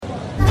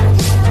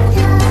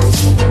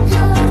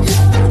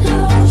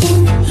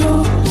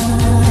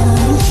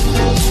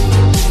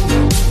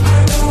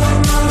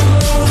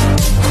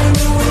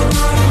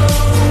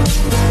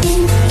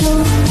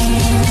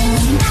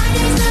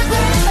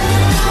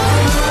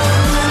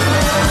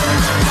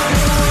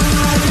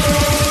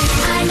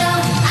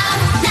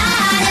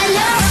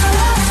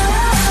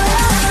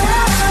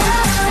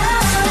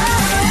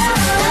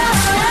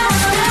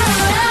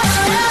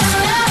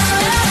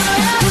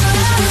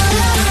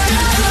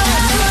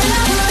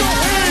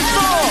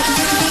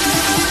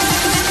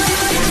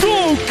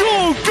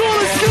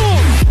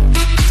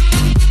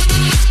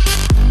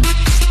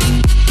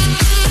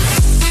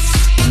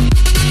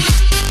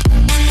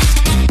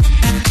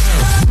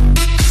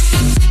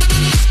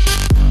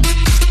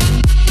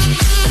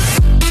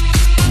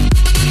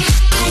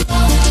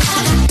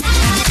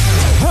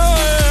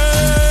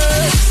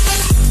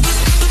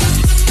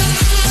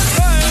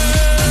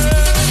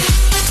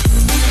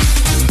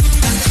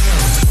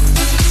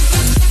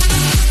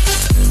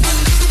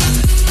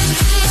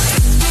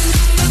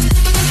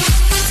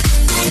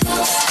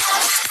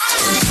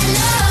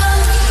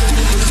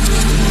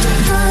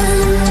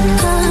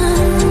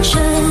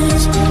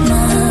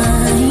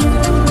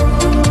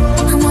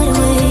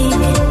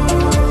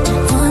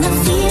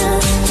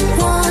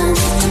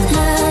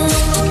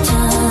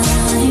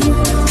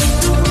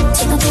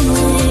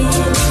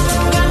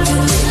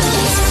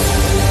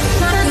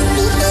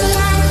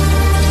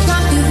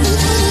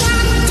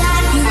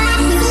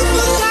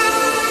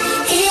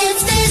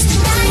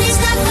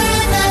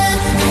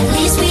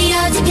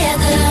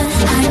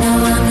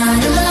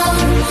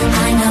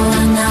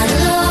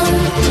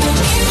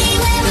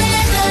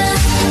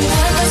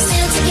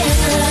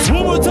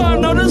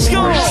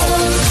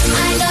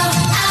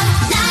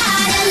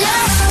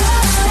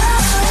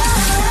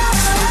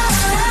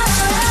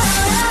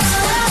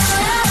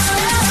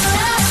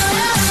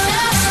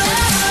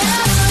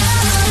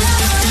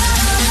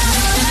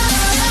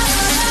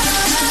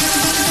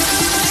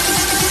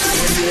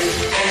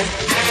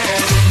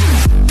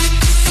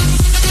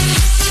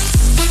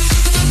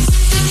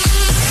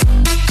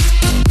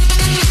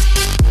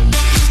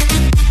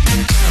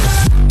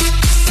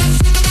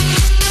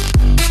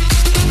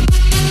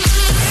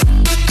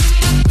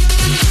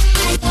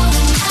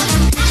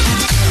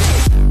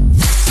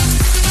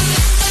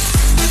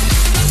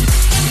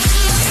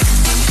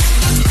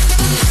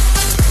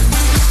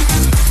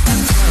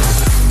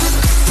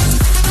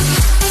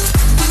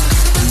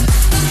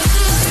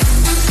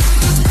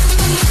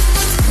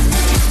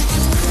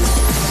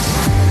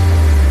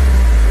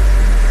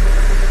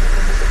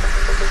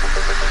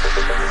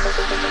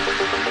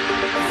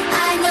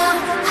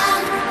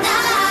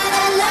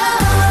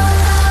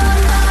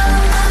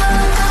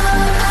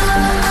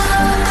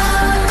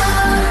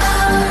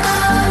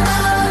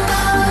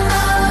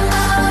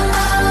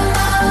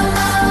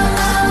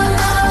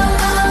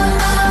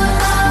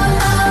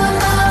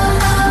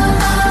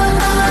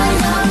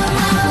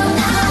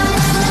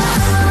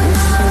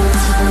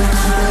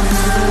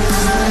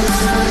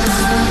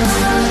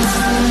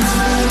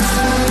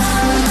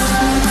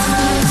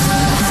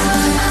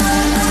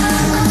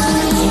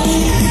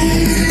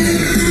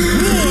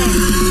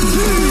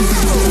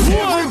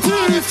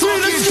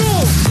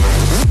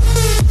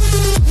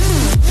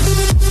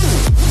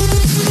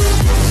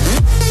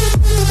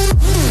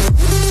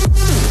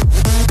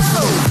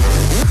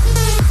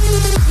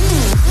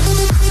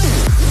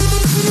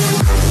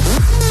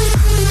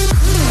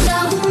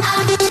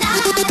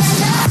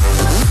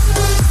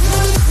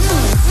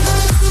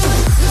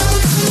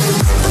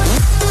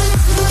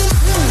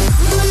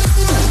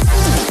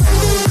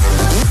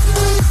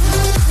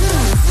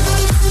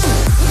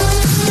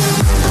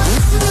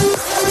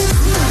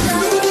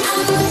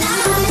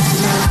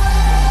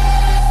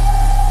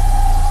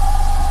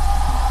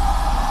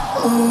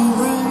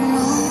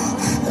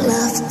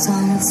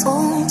months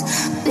old,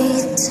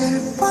 beaten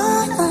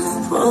by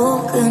a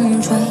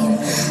broken dream.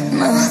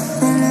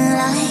 Nothing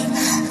like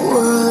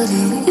what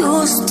it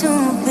used to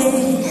be.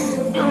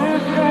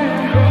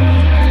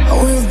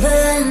 We've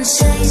been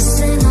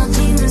chasing our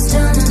demons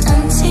down an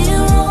empty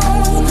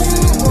road.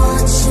 Been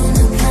watching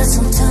the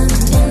castle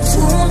turning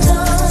into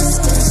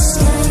dust,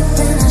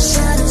 escaping our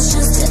shadows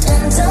just to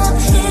end up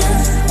here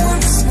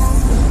once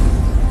more.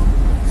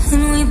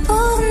 And we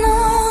both know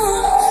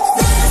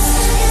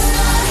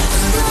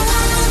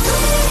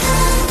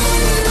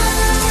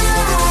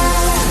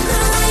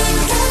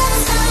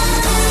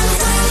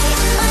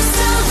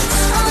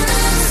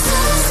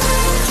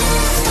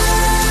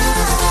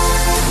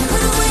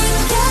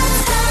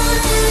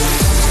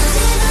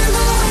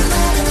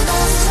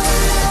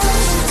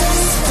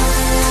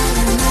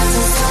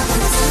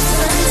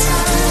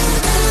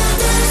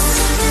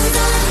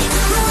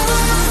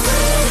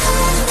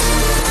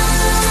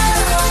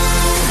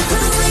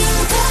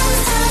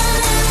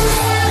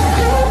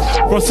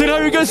Brasil, how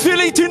are you guys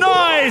feeling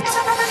tonight?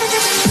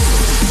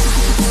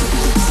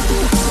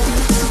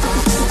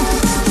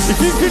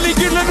 If you're feeling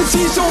good, let me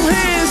see some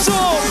hands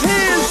up,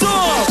 hands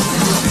up.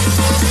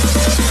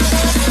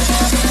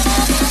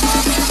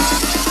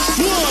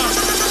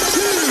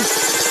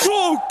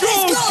 1, 2,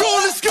 go,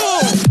 let's go.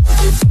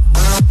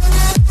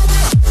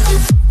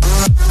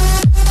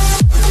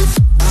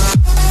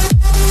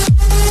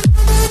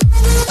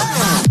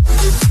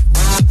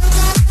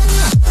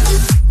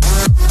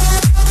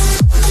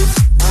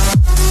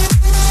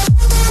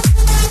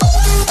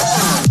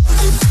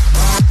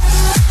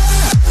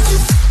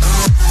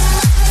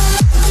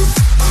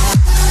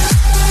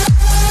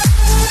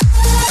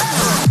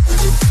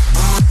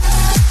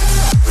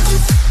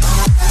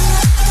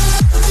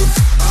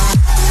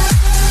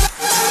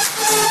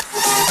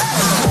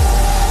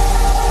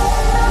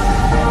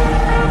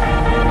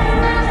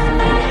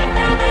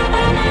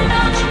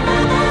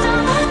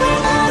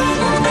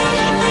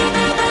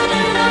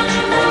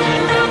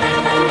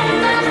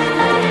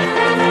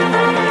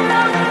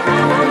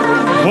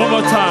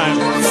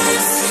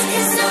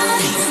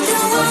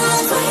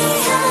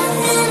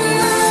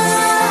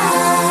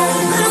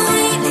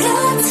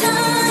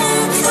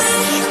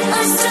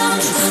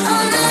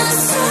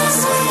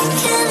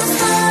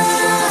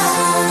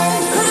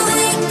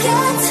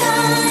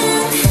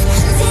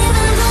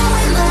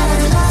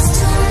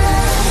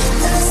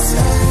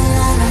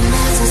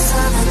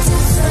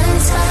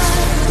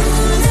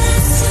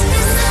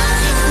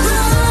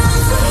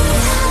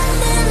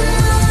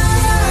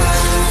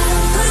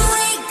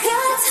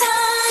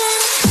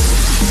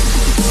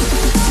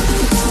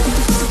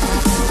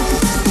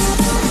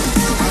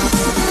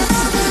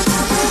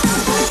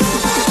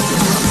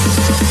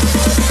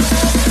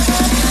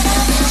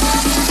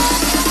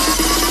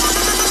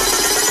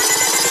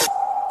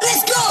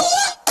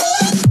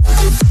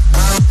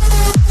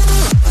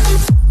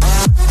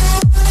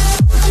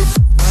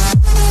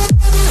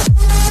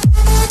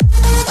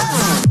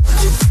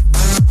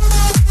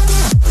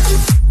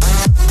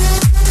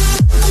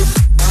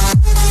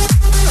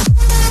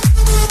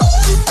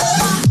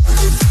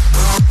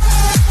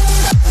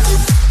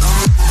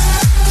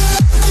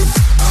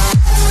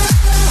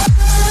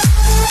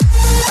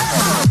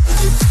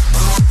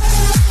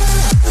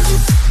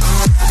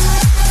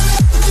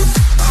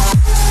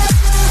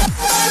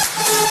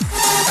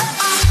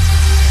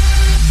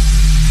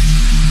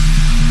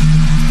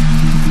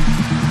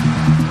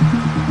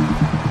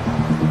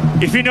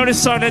 If you know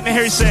this song, let me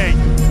hear you sing.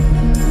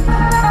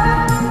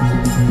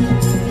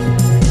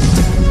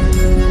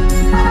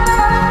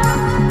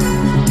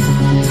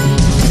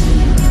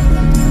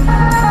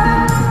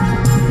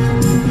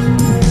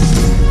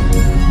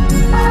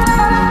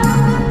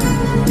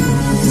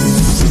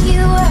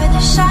 You were the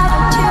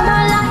shadow to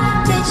my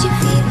light. Did you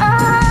feel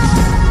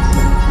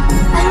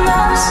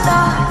another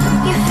star?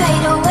 You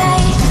fade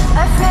away.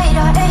 Afraid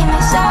our aim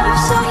is out of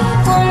sight.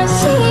 Wanna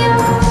see you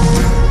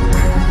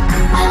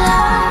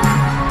alive.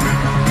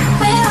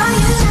 Where are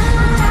you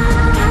now?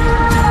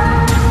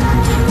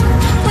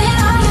 Where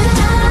are you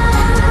now?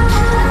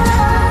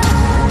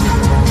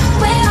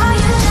 Where are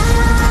you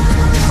now?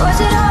 Was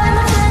it all in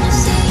my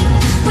fantasy?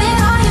 Where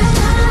are you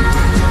now?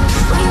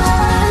 We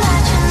were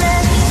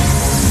imaginary.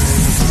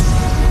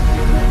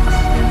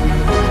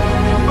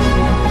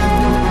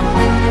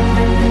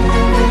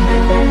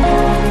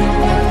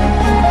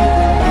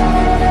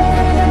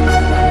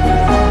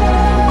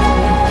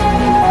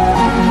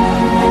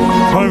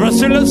 All right,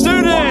 Brasil, let's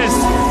do this.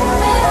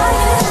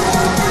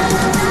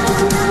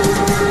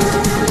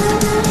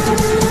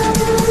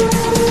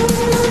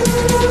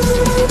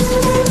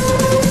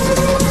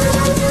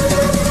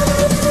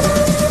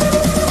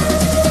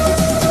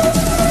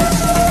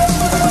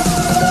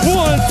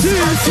 One,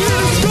 two, three,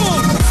 let's go.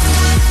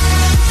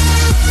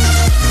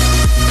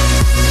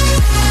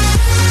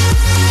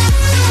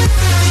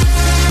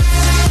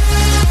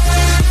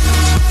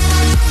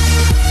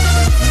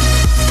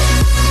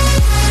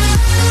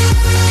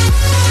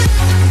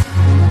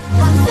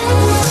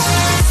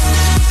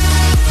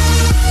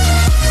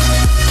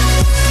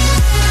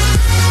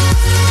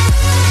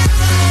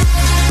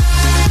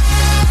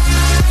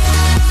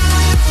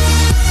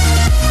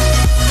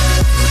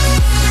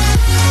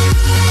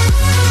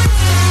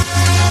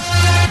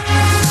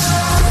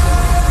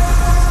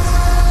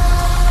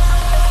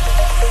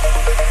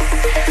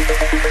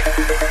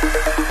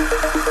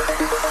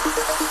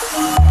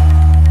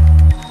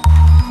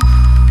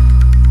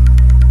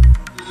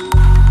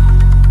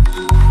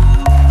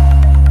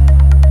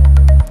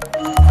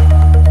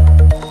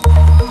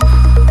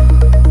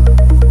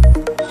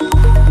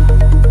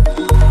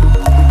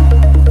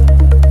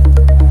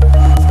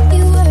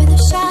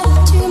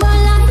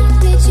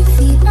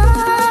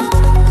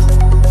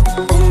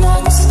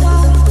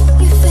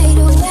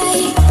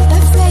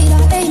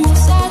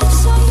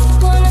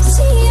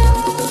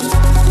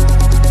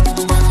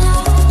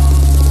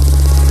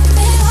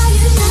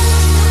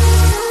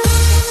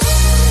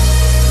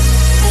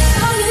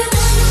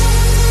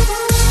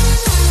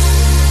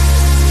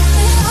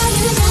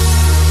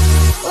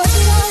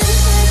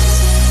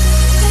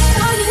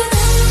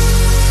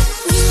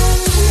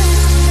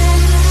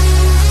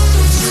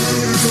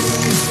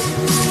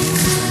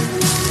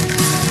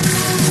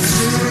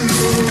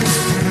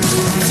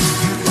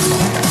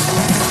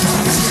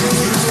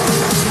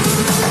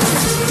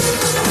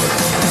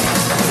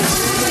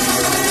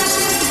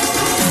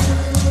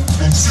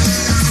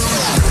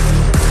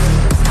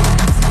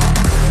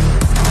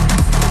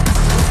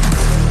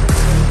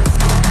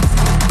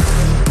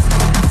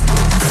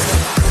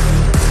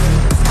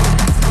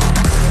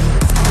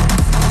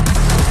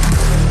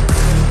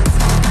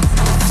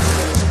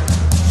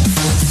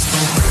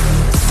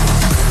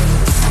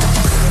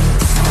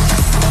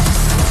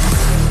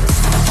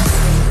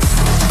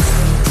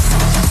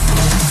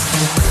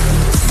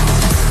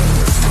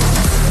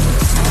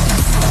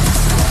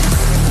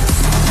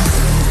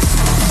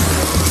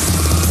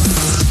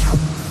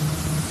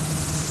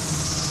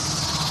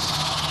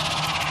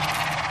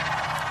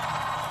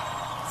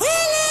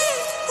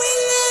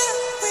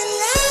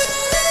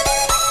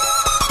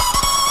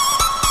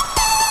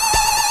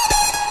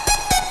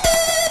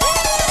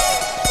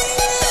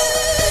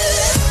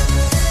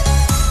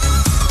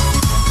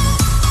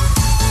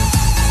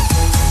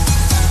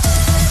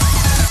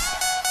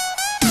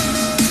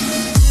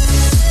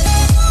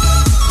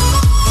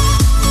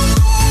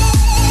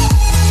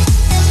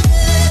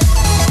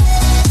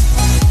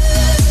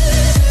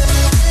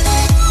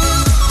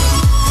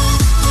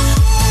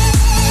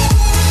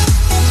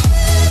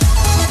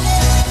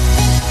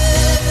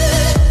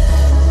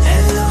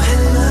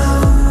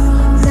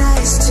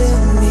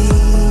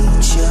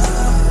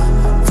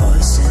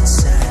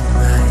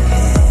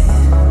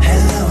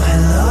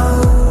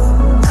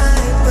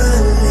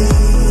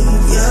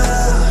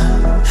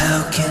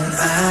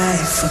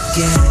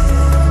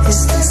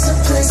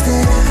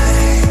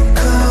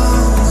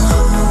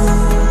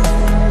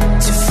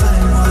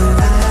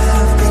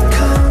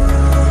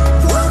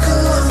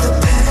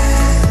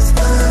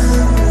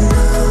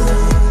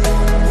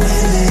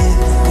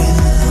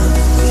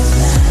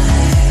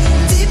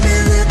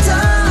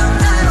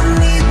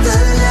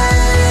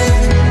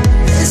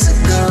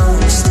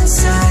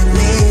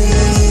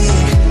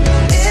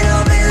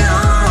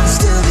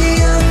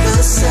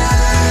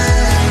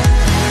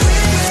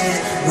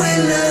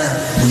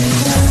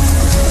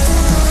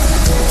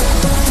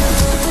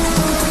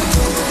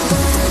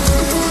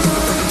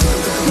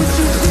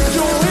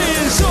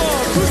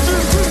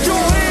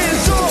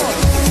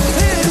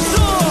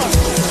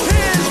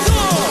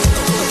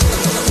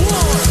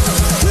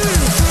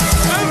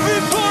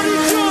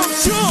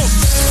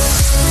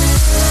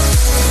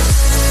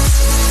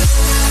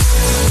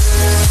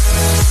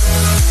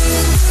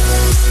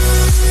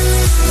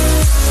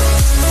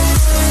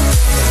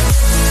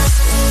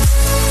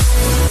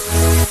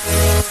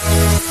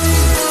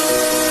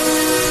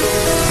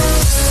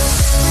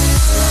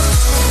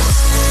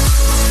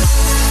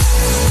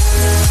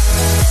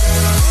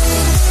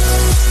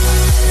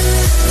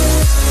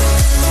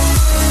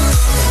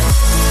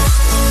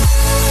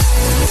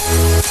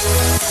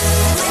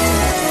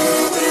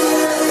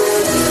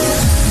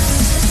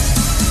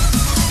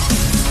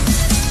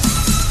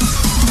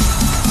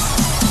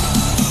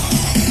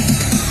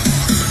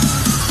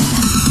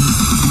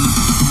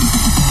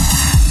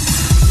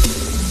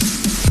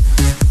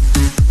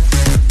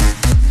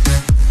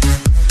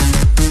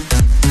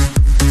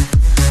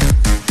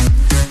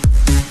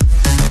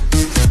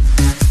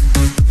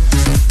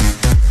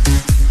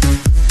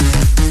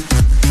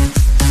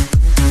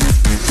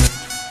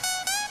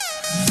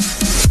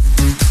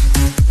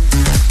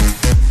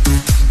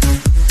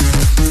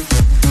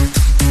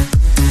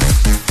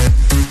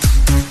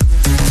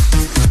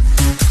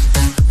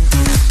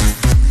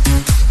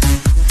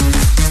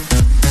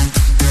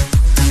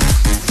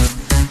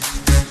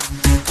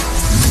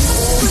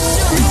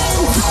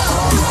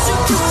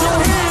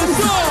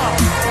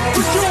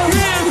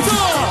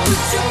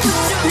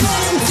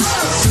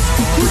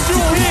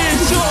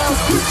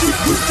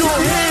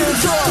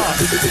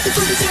 3,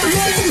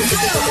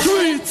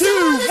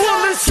 2,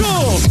 1, let's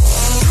go!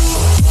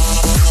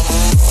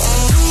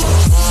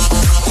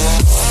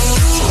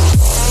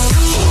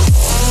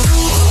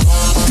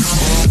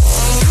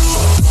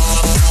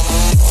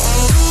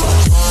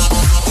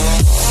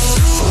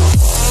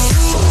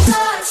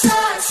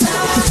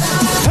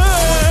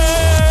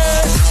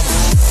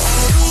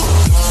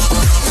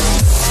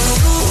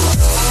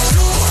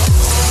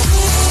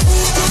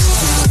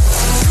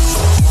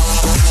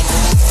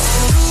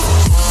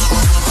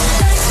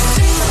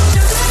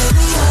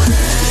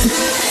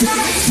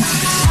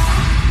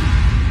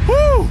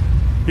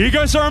 You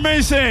guys are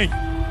amazing.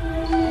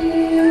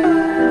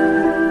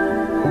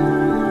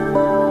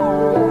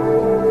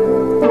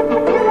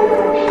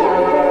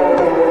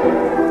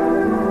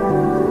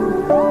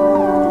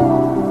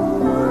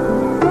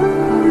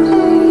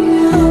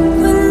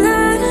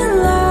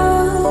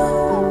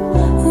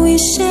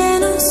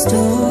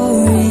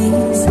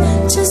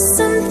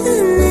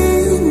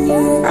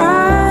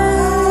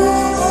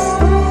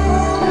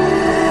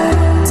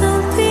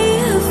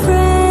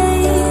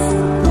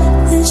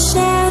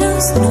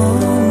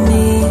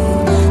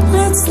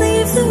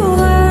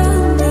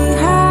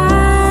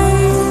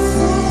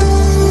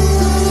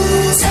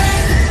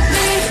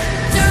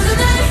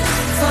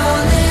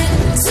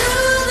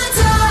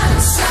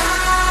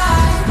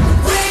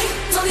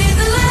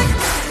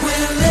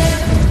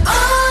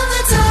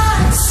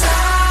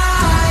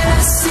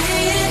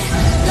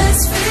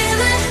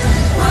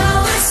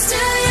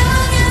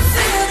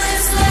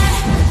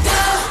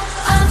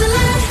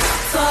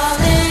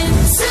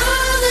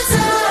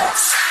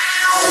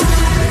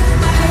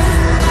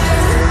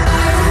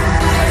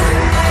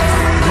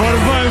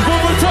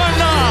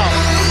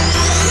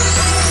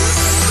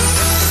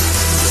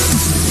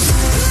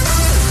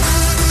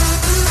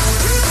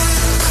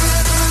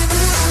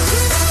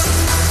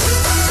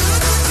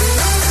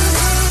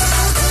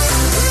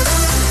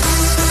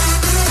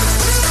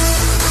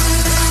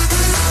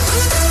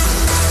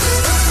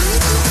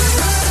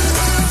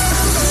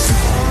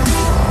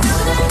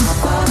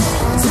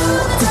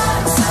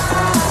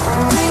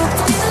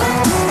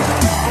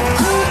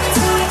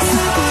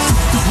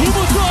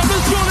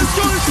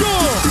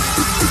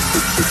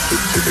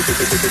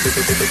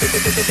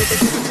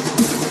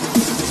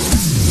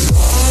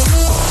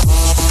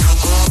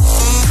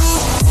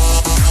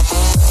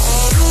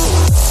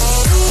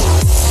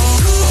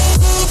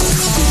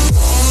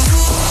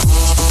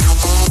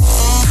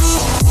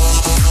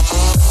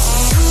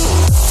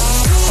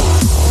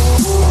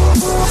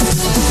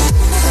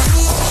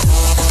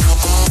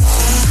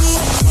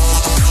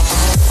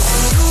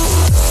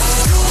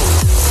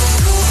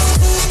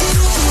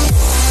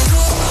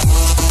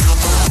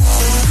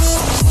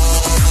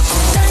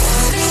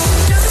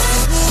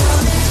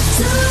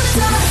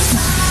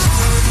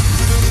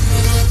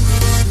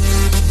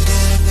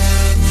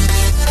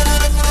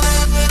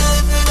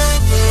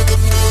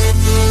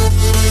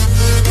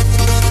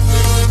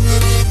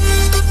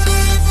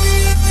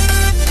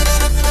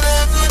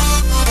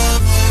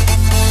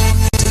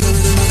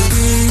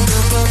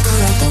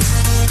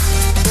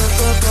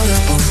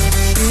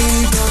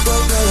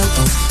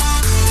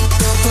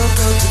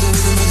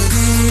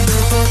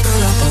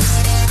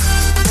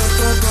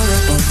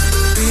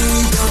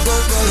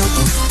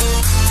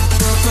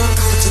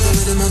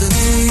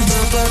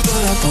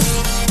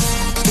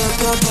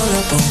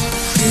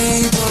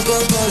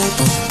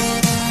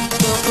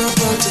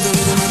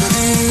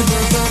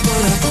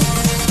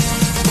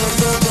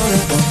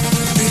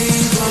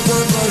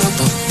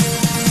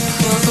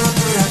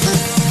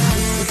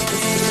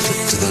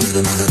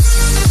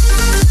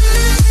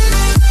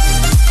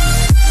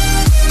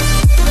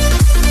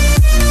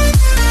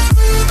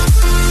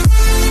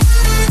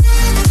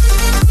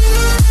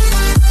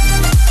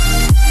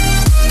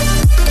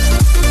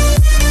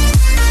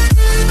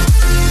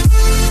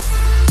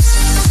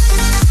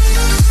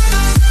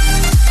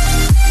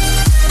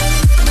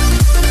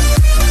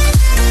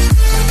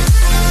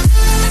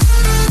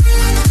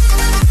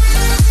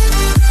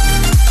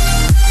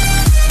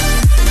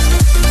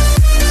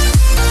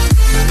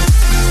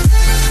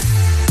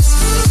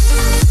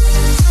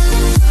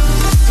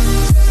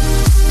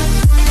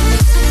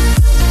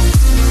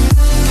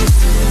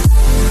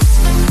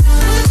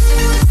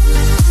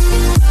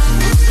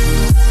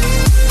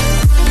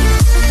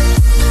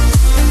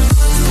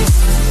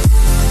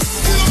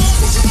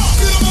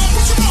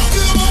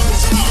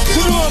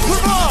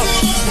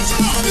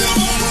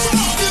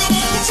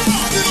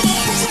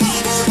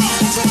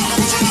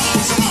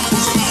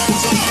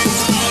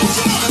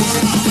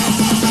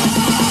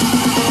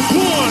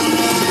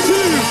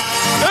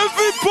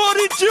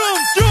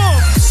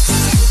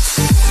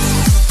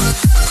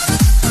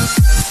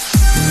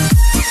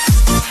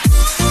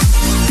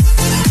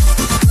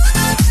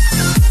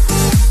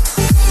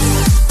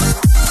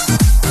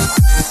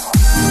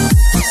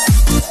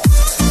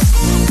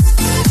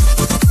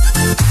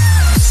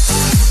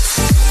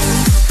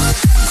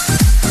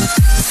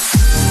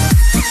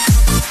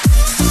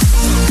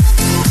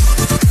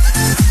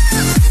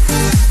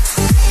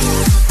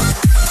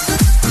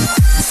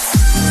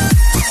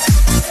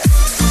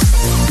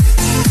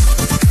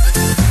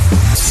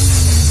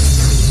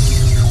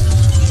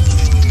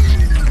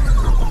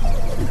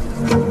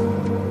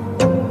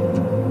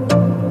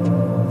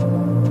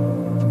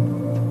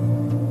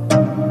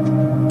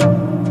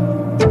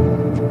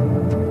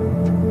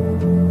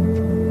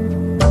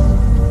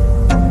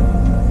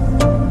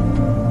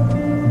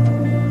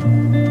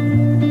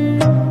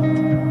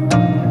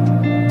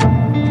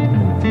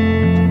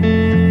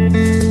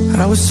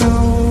 I was so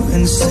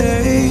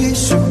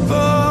insatiable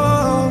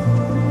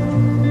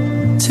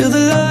till the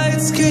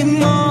lights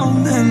came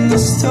on and the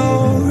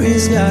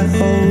stories got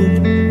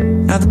old.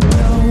 Now there's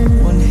no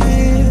one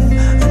here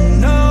I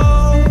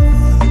know,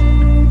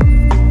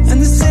 and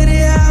the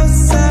city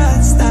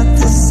outside's not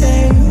the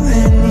same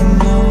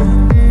anymore.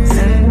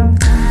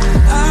 And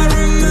I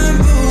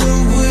remember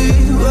when we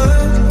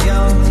were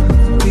young,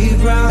 we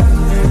wrote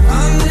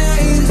our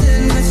names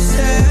in the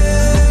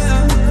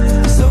sand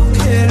so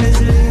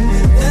carelessly.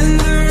 Then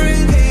the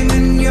ring came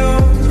and your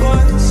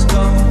voice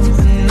gone,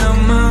 and now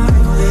mine,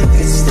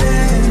 it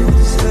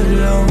stands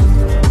alone.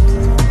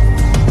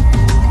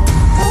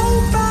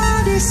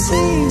 Nobody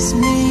sees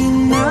me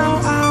now,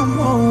 I'm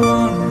a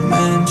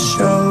one-man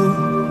show.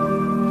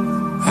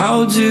 How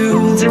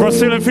do they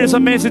Brazil, it feels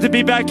amazing to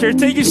be back here.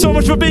 Thank you so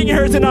much for being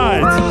here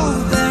tonight.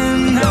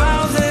 then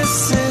now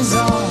this is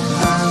all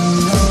I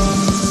know.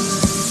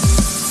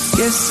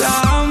 Guess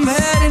I'm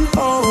heading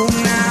home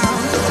now.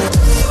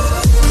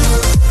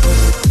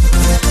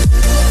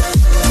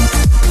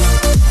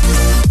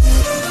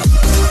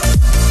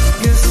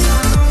 Guess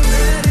I'm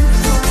heading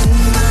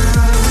home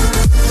now.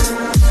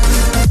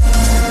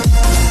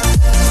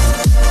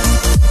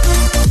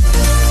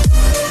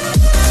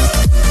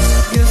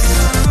 Guess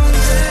I'm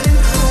heading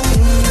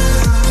home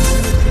now.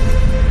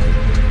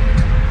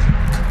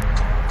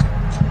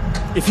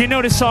 If you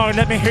know this song,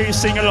 let me hear you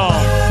sing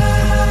along.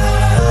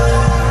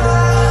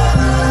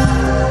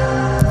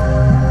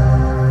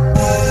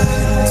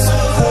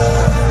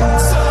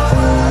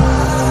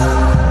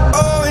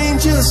 Oh,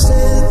 angels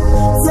sent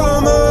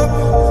from up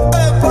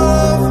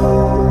above.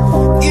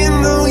 You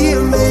know you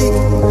make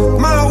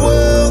my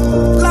world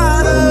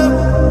light up.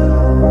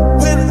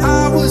 When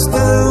I was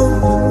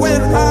down,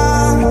 when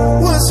I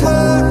was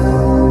hurt,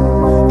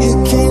 you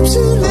came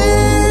to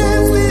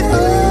lift me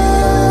up.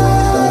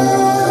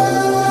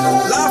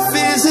 Life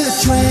is a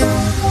trip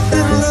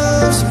and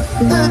love's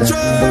a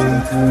drug.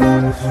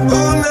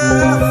 Oh,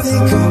 now I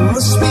think I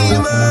must be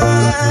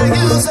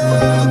miles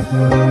up.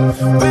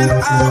 When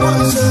I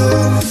was a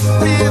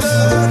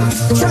river,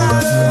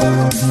 tried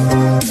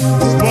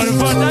What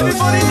about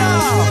everybody now?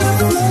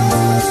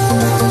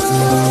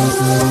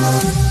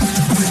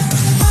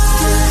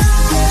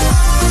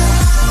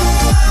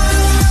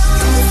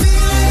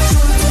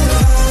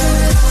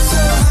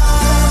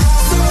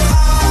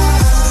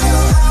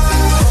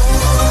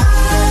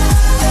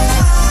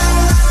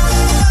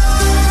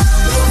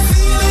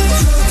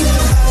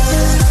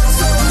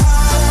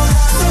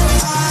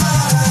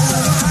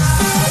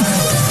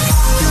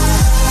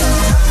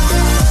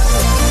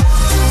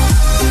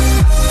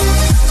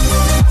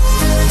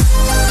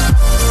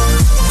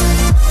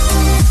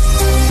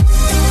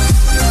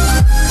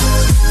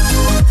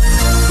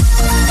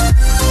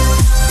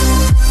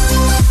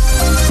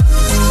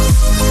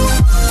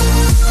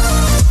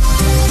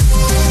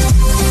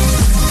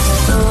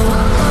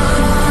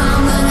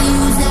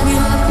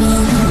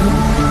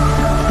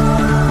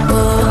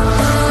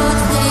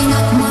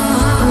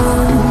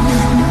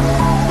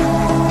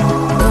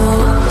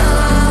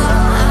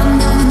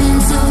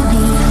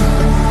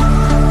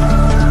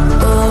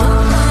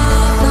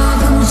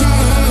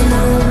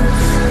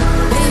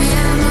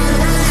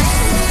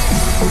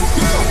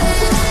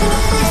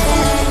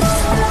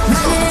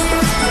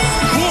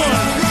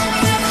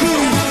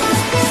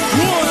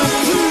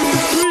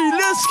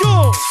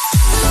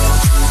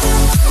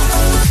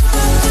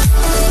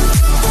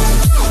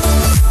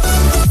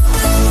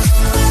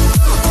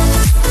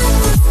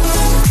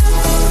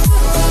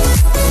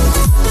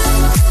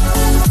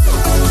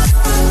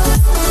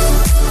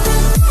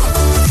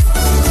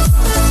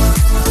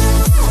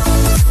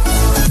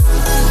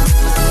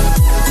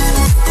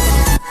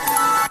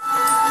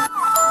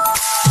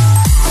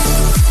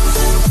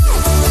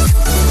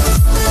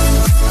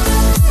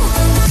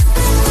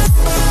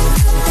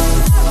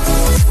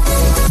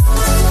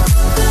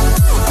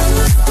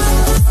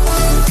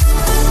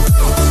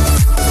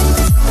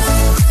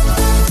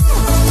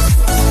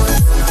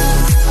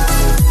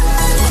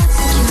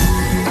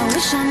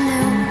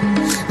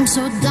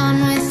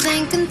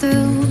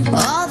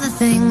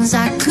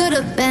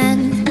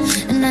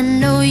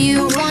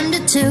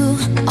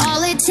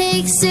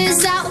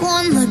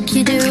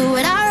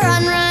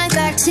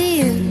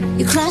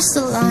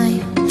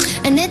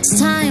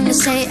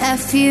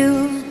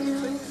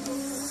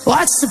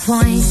 What's the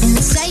point in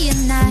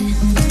saying that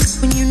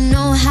when you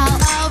know how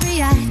I'll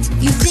react?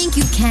 You think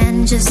you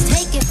can just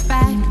take it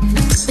back,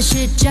 but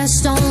shit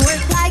just don't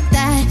work like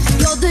that.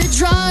 You're the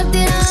drug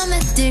that I'm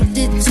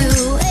addicted to,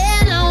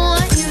 and I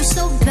want you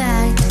so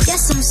bad.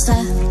 Guess I'm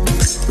stuck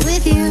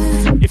with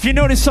you. If you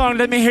know this song,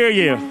 let me hear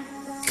you.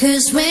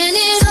 'Cause when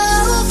it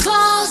all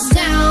falls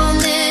down,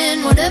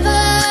 then whatever.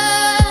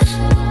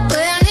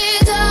 When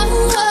it don't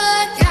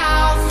work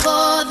out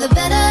for the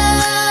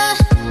better,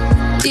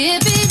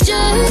 if it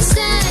just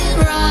ain't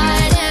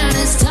right and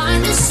it's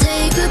time to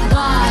say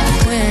goodbye.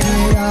 When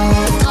it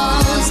all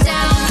falls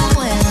down,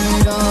 when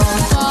it all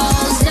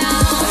falls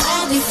down,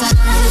 I'll be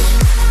fine.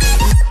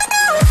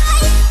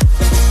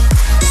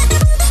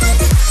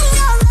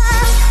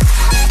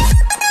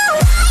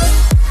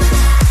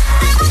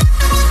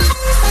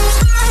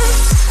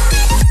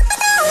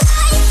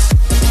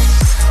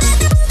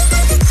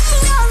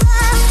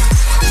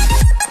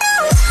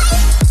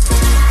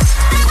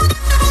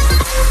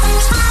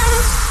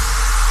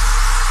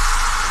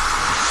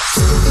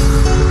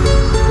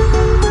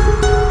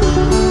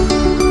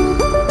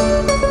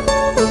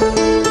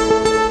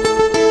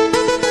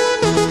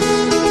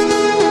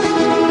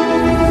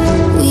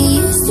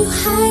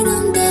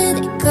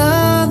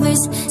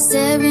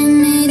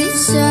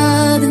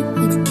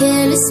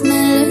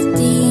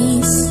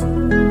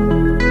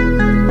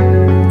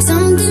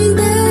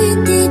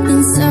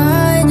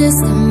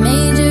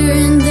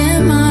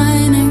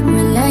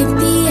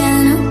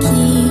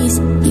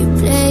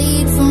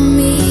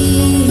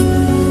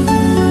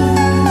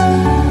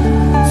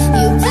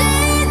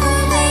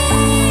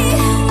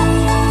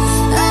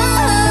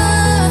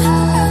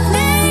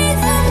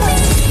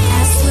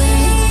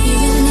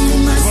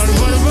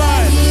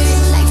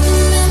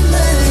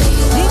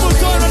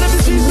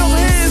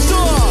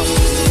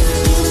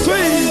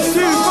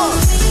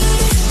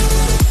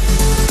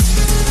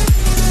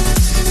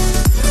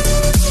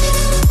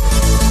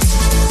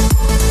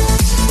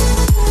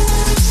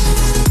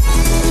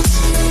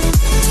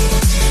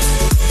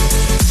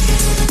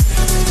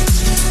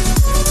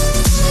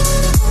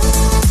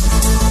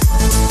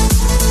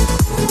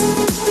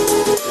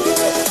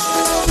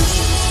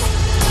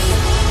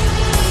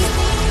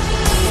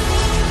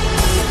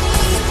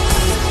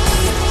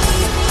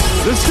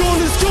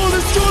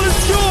 let's go,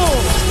 let's go.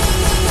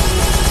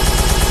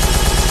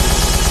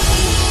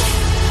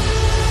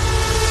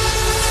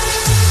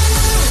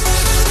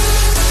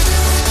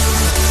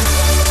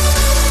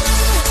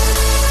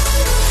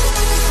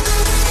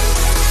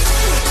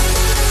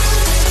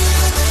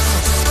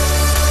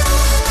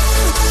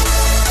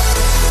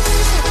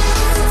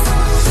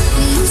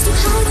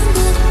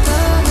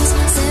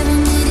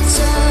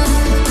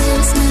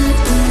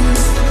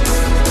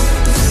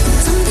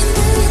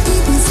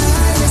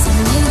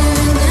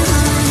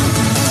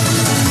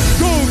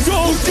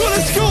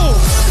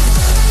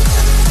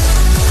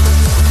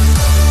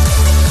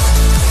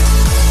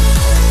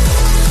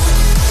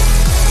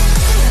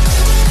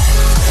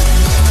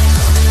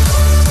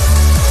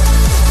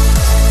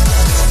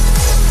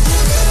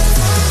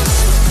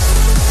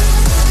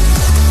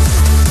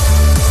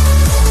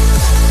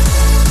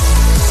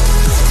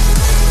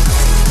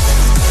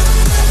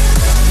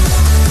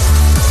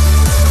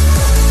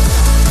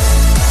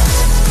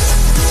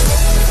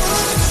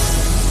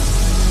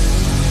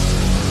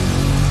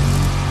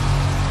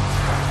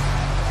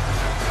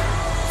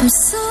 I'm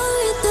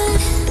sorry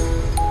that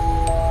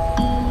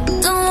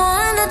don't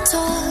wanna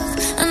talk.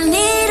 I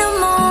need a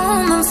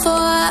moment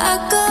before I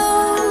go.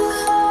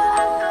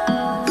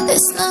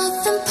 It's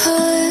nothing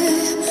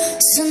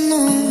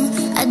personal.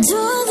 I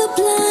draw the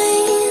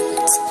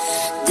blinds.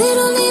 They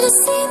don't need to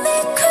see me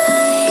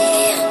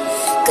cry.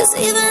 'Cause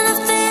even if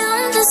they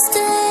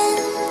understand,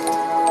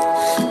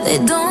 they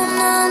don't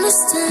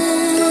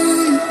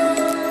understand.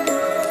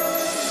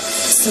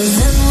 So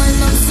then when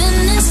I'm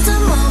finished,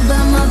 I'm all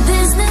about my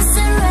business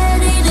and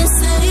ready to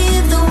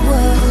save the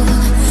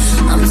world.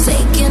 I'm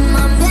faking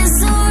my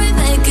misery,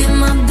 making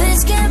my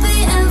bitch can't be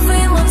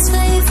everyone's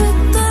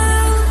favorite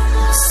girl.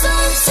 So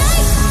I'm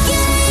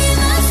taking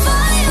my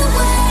fire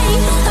away.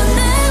 I've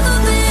never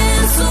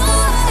been so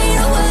wide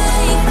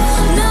awake.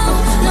 No,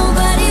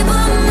 nobody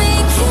but me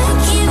can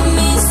keep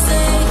me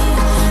safe.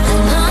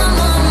 And I'm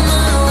on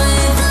my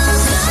way. The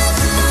black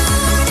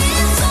moon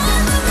is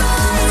on the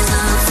rise.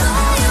 The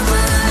fire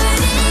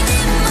burning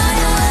in my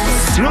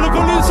eyes.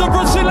 Lollapalooza,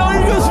 Brasil, are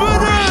you guys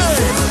ready?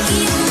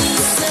 Keep me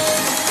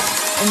safe.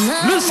 And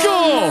I'm Let's go.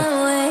 on my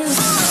way.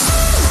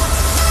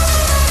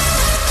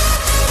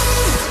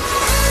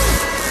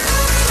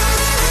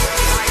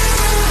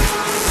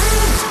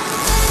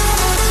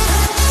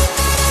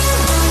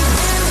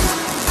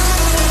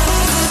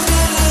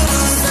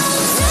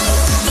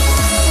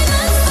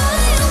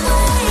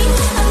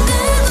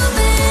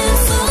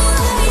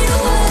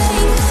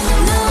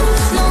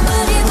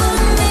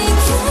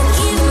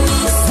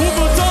 One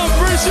more time,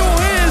 raise your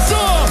hands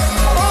up.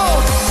 Oh,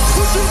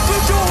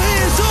 put your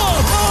hands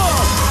up. Oh,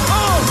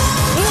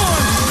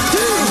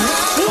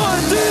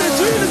 1, 2,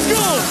 3, let's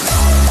go.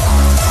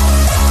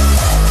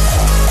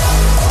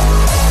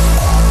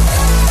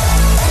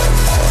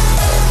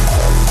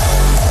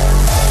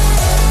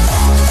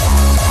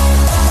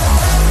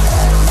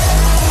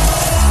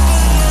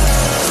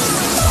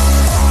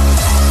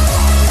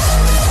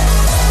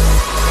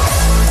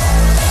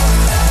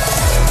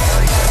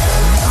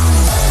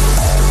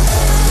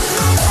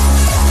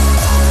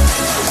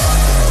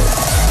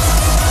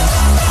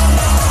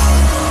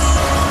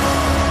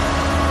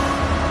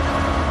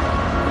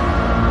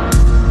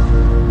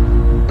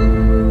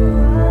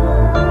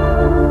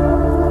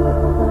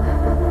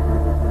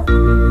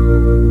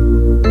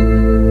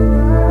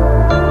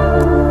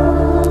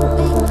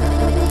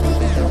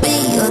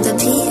 You're the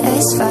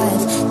PS5.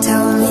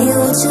 Tell me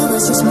which of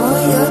us is more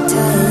your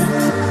type.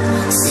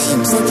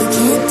 Seems like you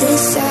can't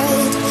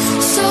decide.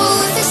 So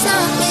if it's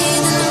not me,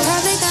 then I'm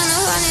probably gonna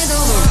run it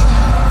over.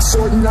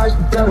 Fortnite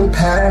battle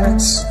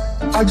pass.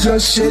 I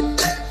just shit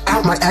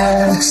out my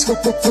ass.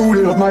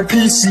 Booted up my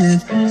PC.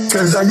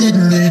 'Cause I need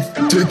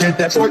to get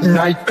that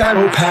Fortnite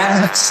battle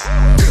pass.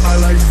 I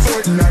like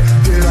Fortnite.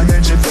 Did I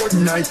mention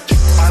Fortnite?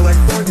 I like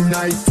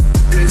Fortnite.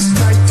 It's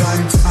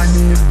nighttime. I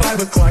mean it's 5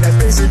 o'clock. That's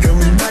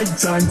basically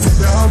nighttime.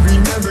 Now I'll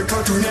remember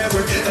Cartoon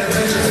Network.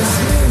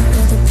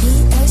 You're the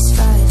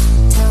PS5.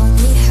 Tell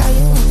me how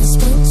you wanna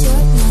spend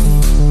your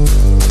night.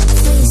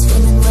 Please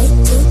feeling way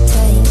too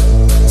tight.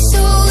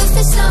 So if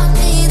it's not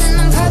me, then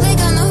I'm probably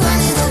gonna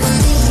run it over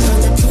me.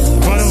 You're the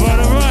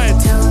PS5. Right.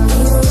 Tell me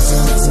which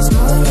of us is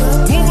more your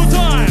type. One more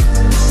time.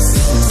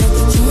 Seems like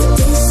you can't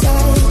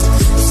decide.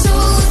 So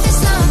if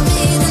it's not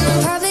me, then I'm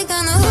probably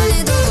gonna run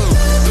it over.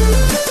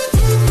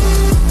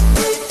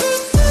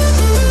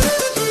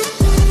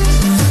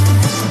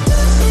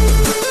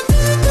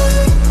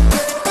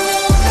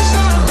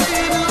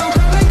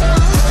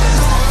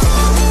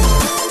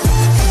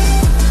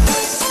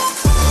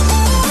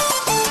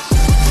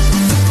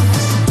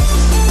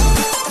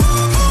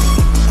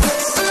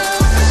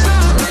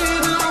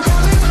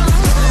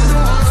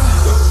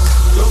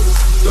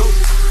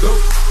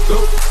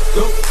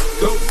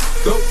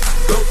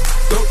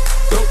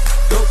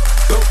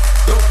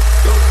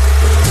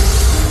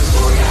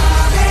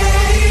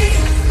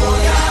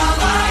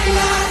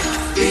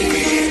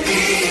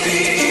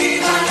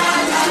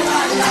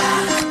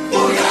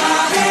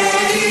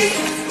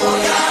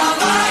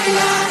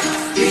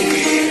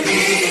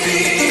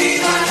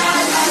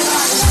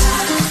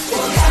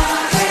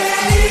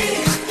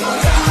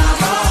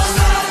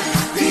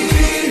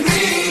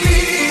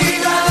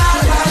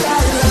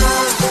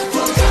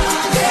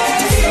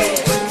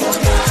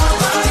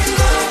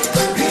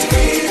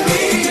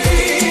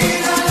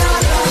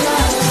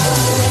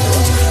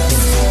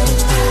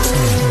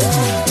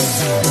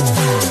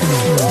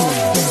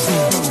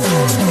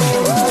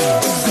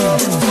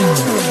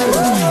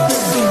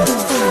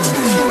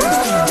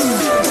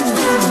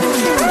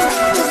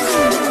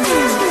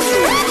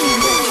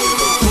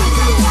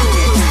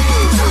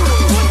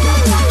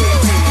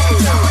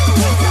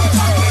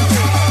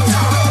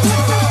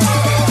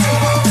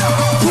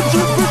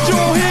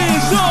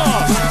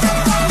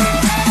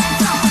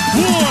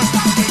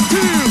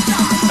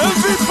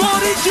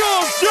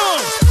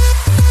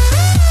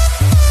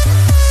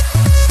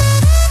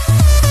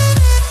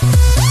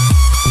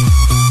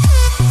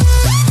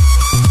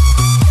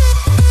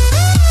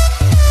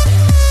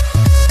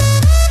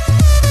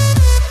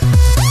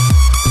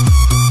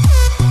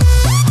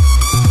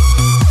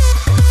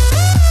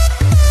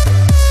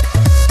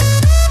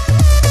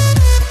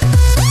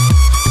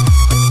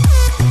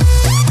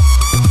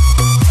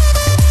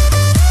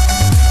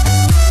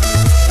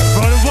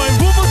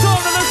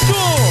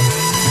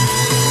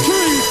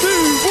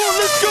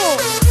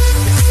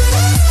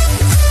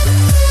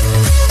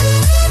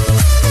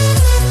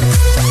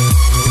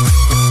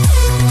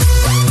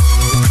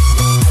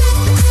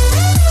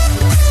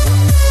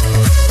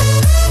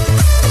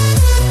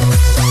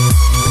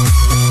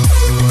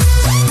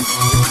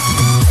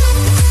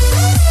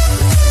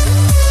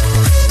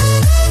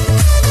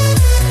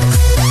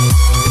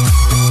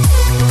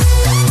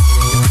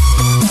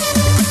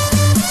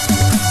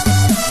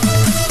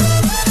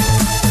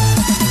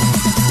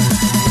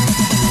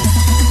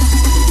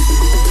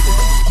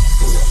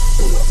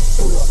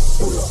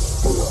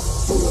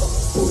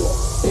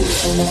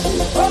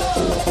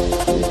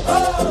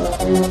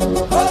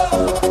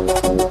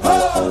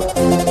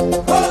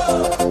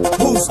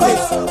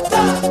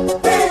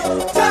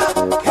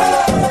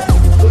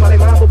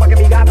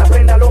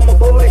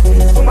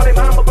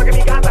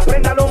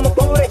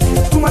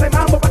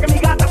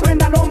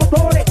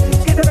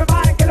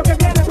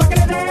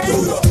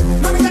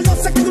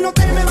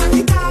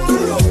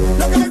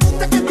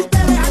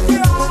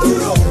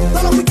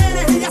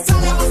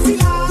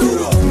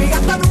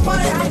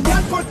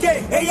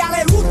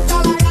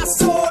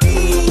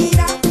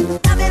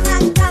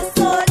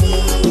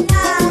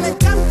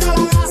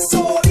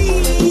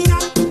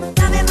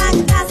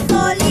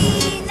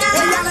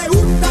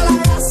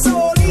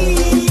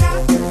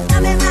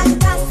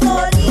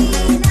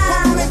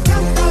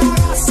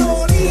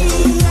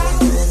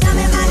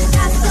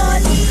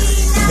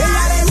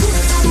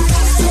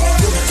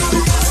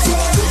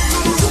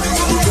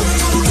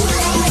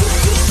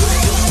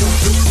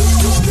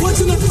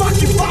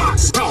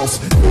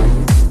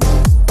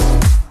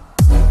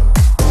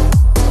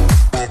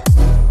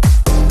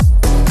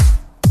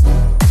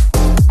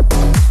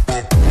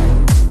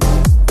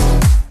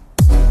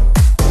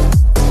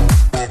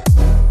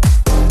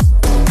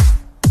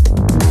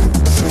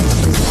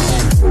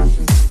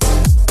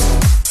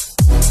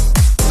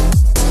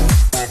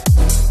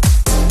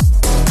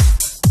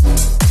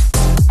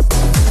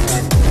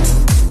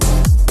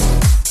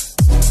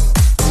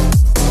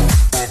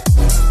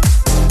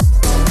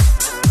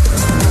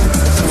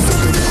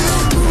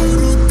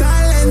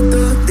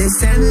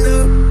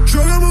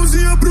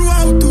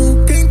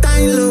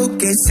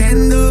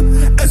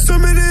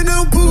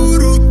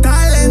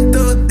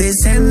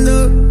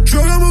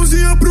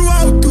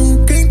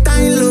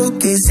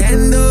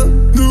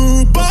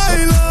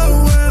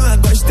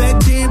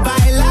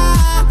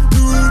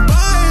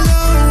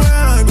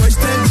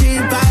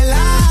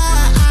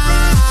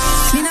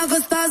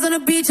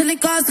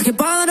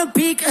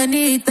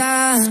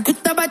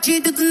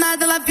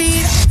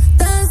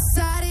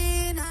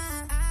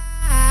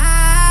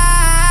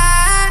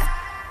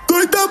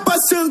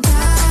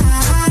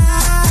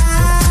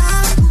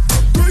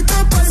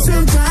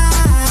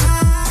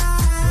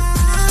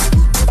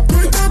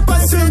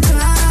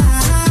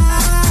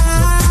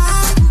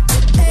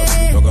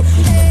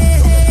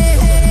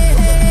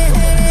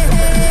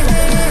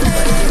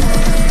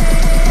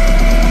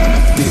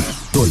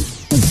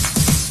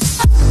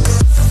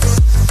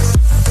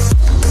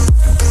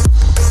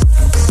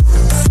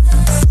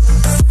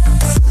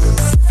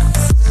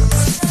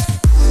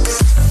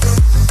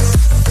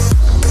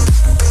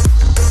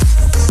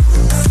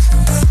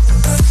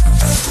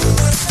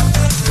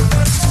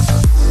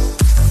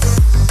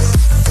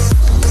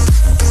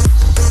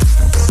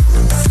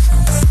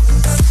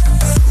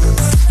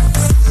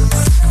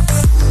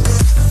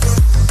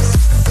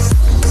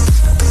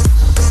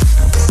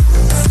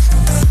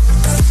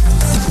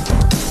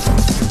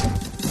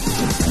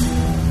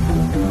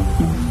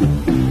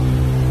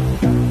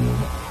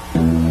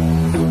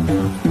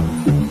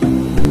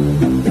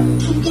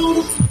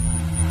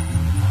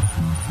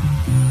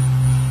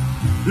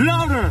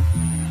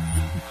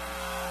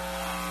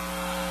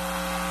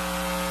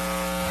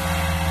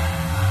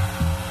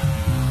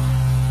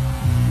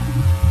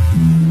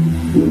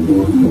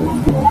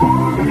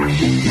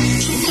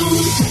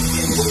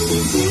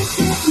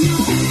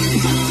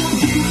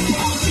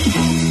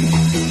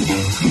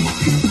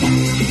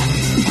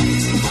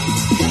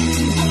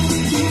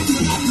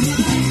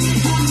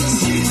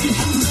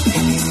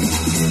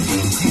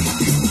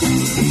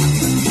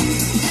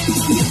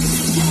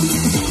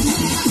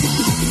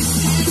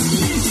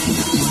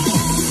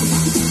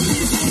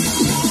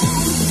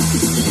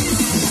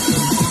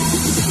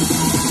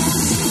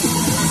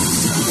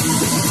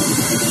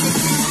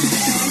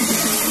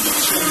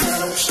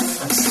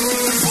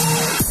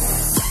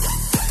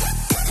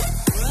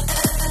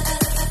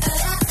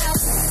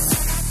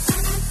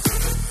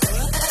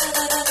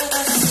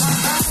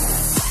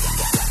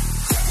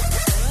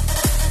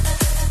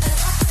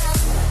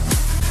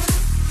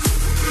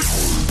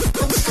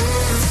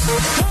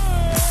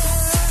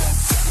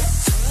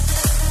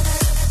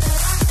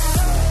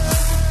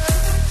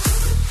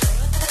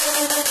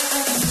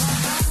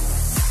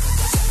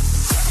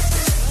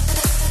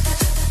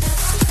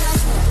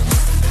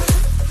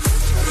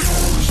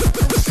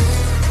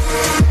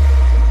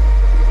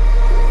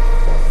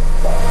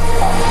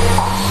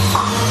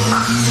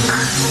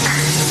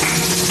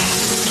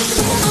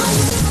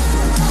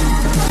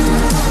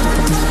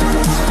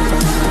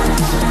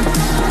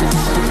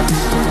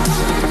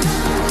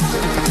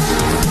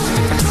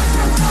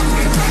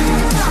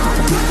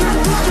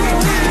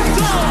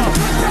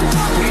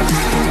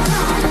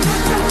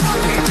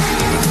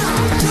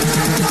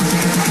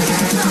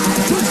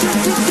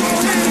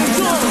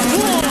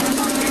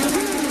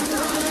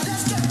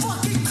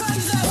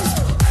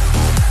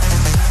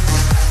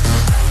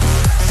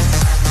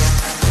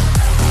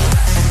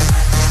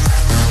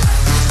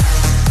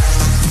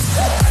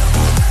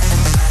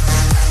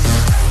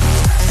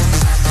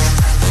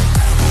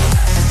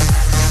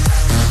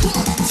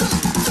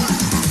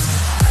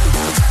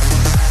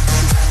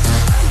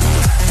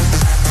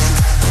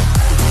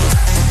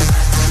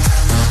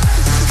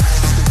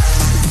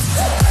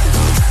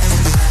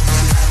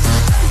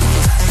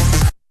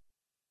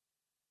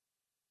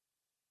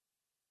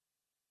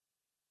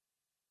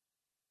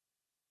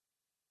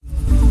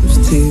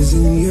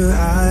 tears in your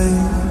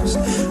eyes.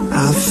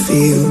 I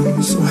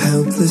feel so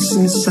helpless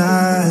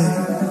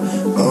inside.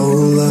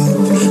 Oh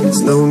love,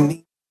 there's no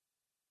need.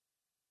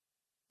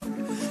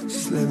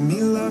 Just let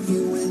me love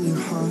you when your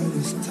heart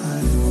is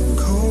tired.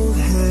 Cold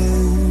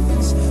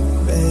hands,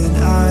 red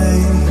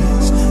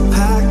eyes,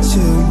 packed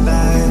your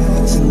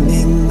bags at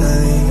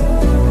midnight.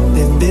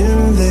 They've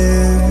been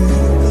there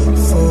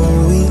for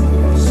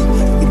weeks.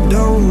 You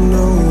don't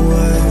know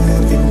what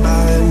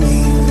goodbye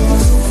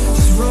means.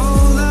 Just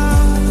roll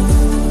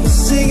up a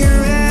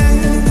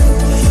cigarette.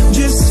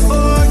 Just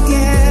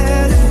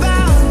forget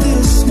about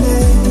this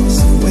mess.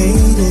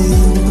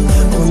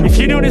 Waiting. If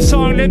you know this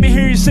song, let me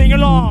hear you sing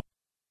along.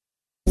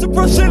 To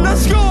Brazil,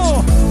 let's go!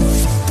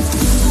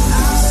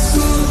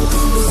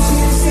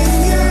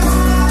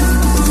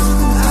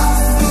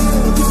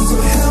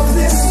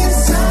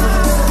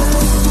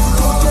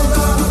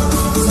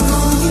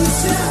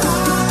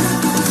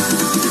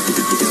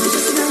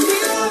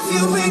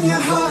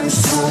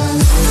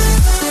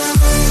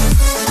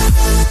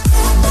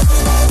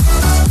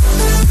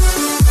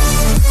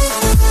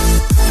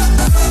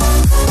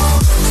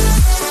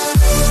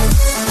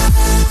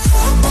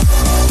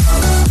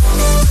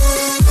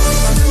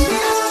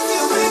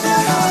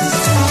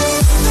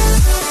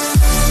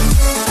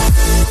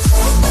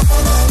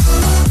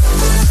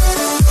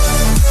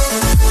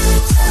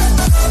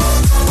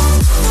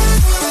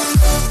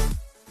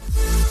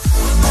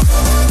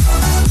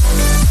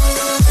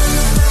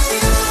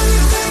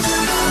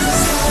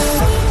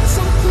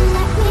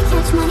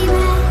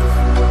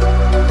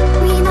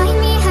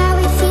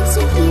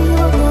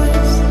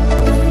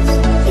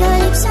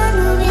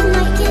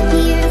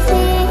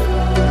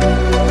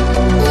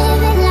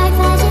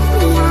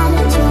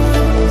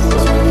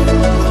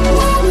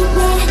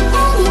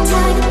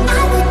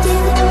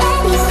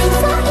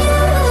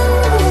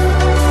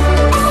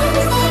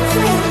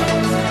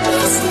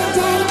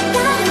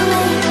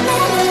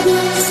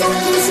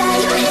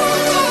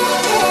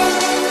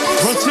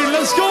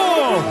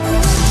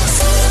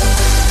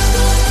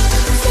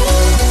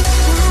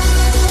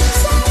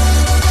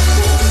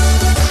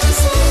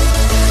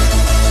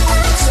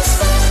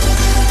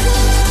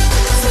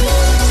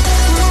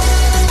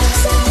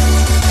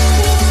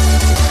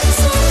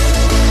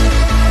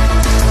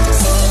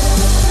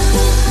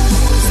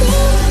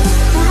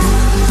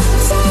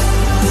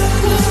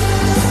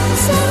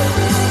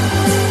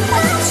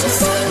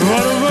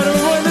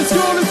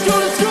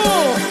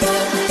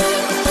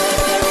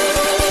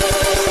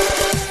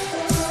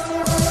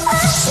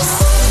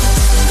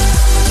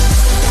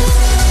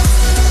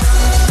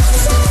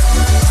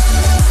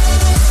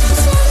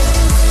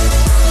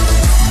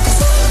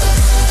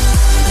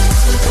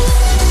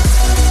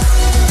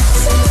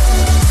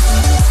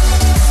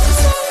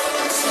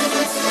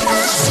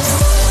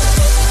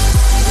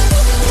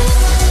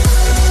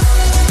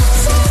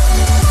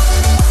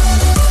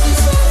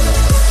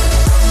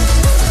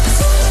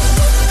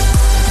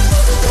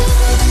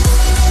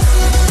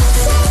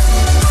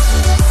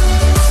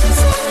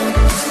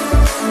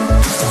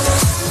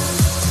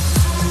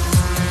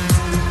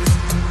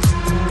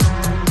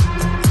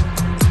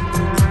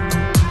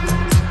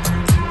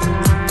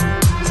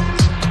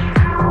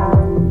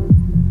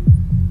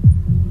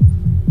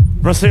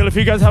 Brazil, if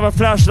you guys have a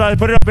flashlight,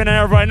 put it up in the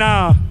air right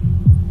now.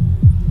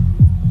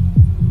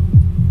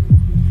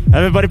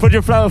 Everybody put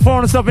your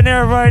phones up in the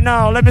air right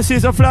now. Let me see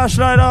some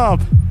flashlight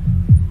up.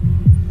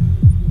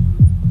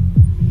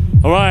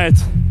 All right.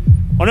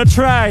 On the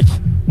track,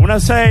 when I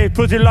say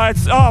put your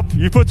lights up,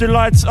 you put your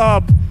lights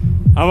up.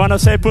 And when I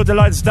say put the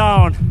lights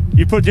down,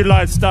 you put your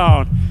lights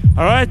down.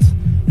 All right?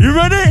 You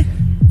ready?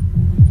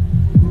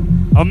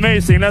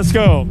 Amazing. Let's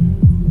go.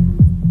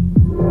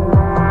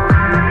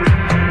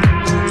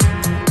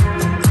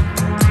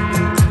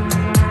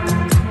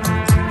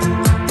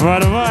 All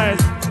right.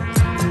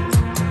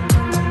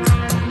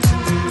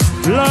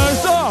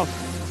 Lights up,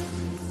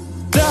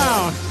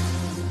 down,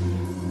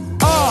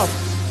 up,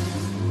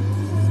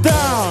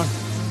 down,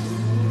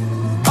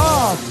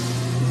 up,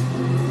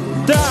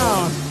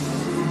 down,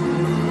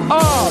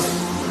 up,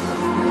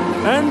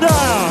 and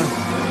down,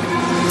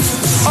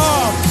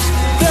 up,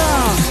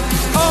 down,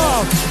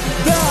 up,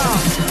 down,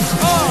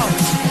 up,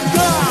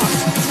 down, up, down,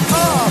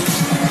 up,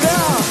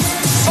 down,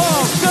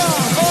 up,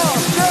 down, up,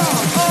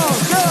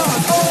 down,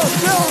 up,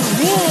 down.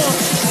 1,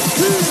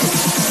 2,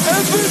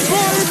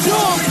 everybody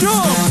jump,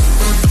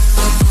 jump.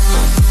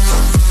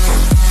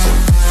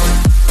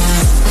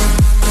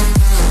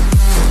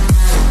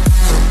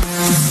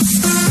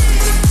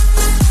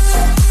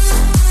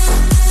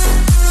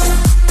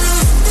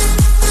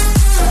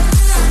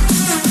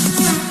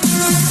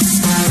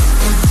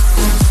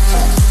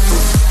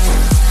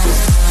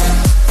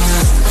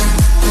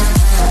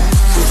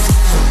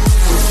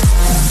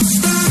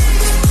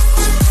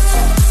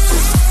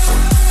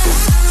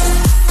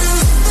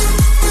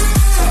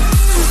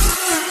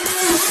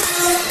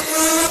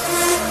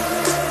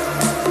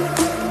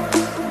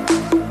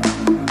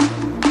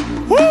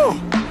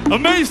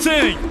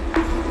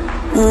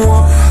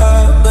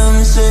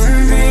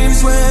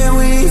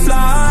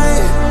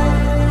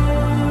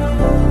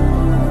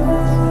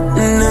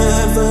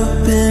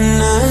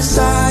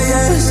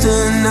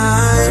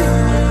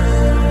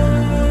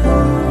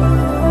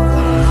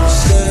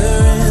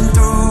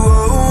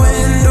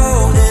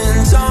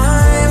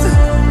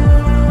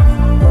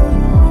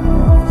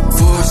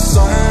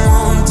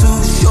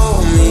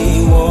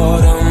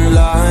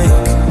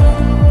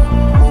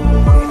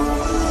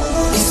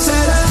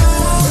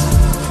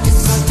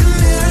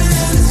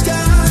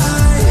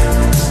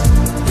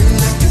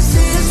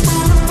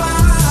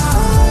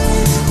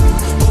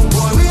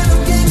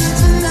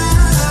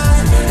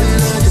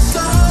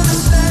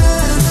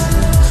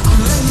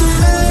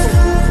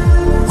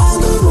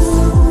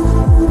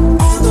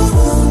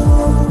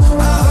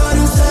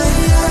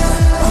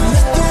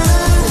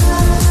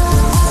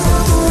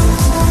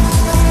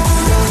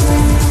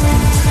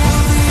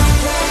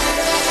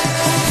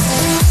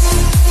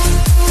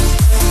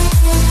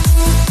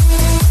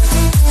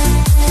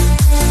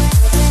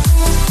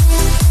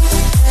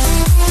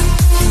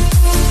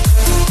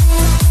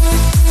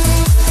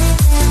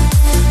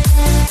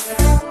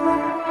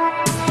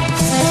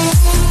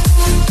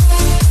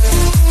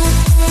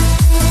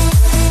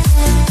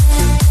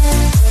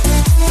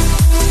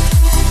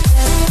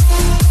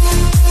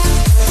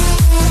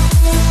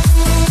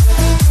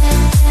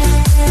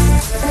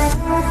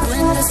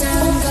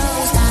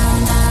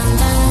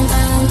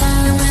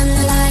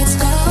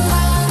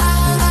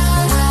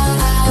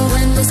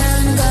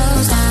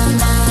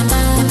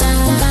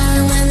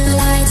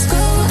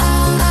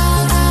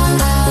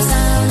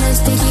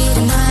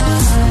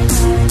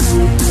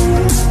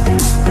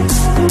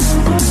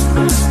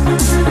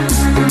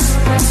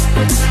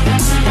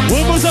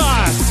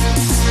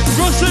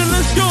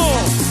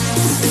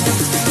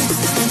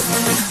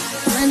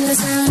 when the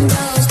sun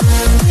goes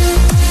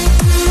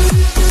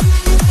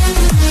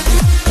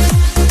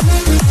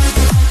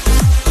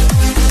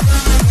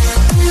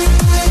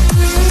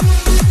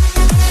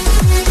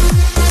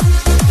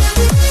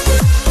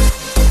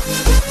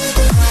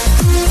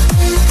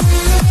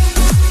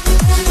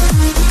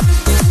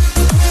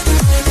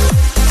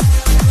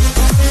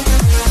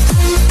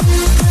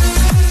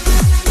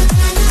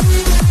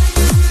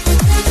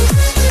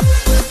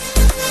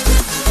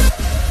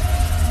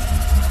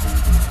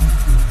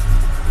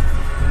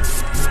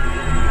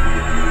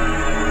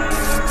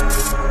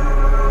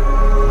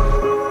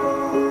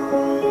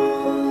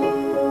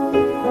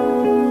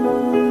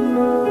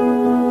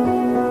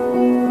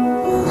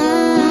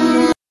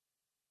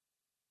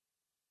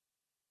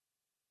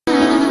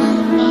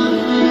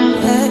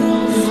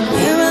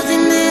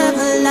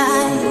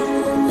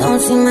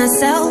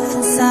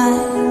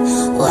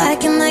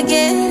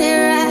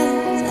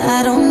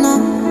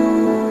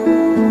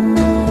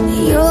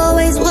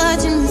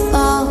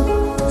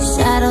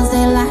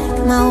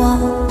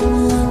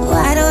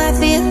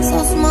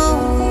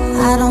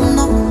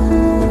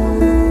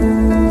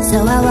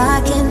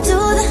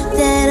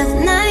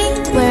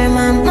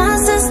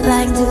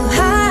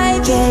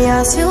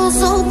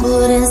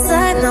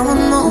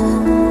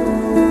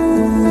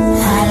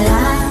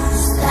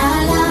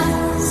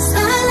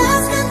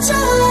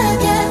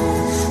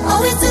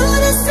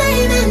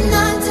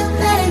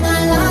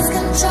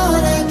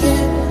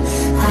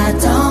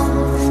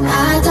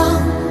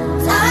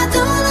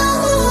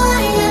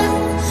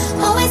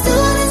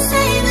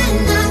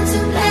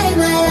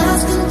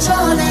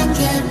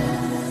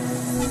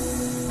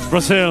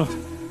Brasil.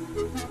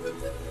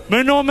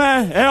 Meu nome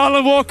é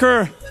Alan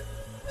Walker.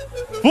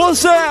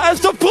 Você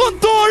está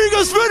pronto? Are you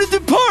guys ready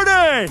to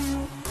party?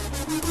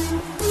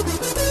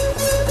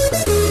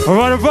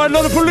 Alright,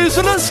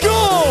 Lollapalooza, let's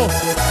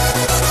go!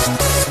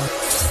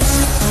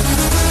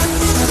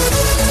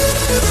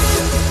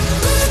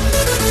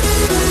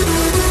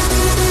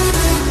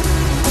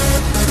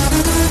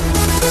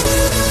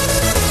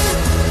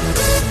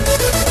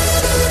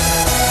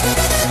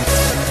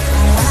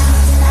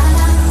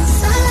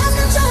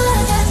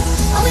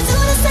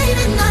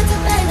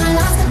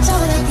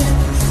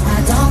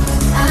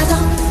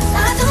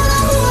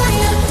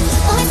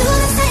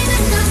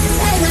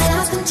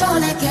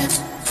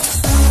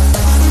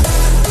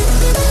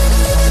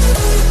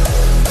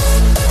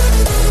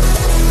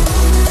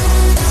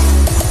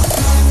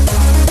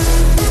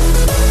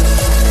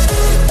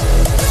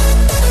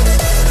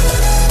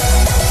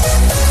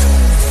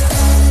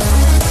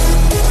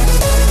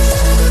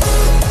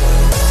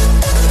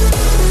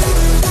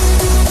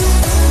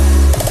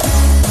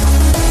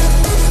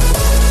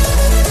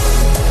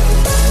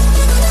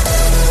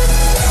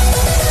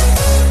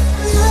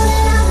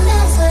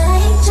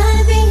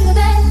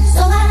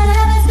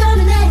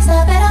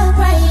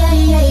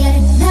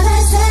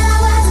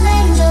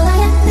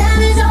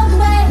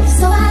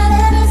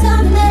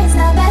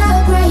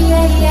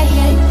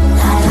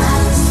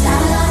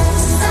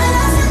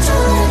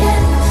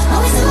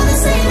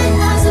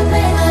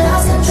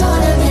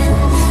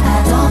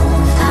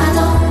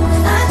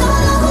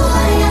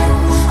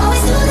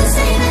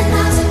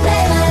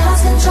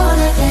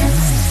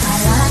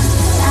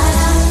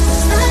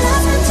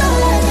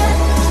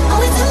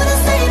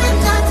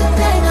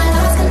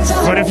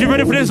 If you're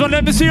ready for this one,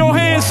 let me see your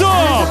hands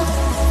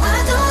up!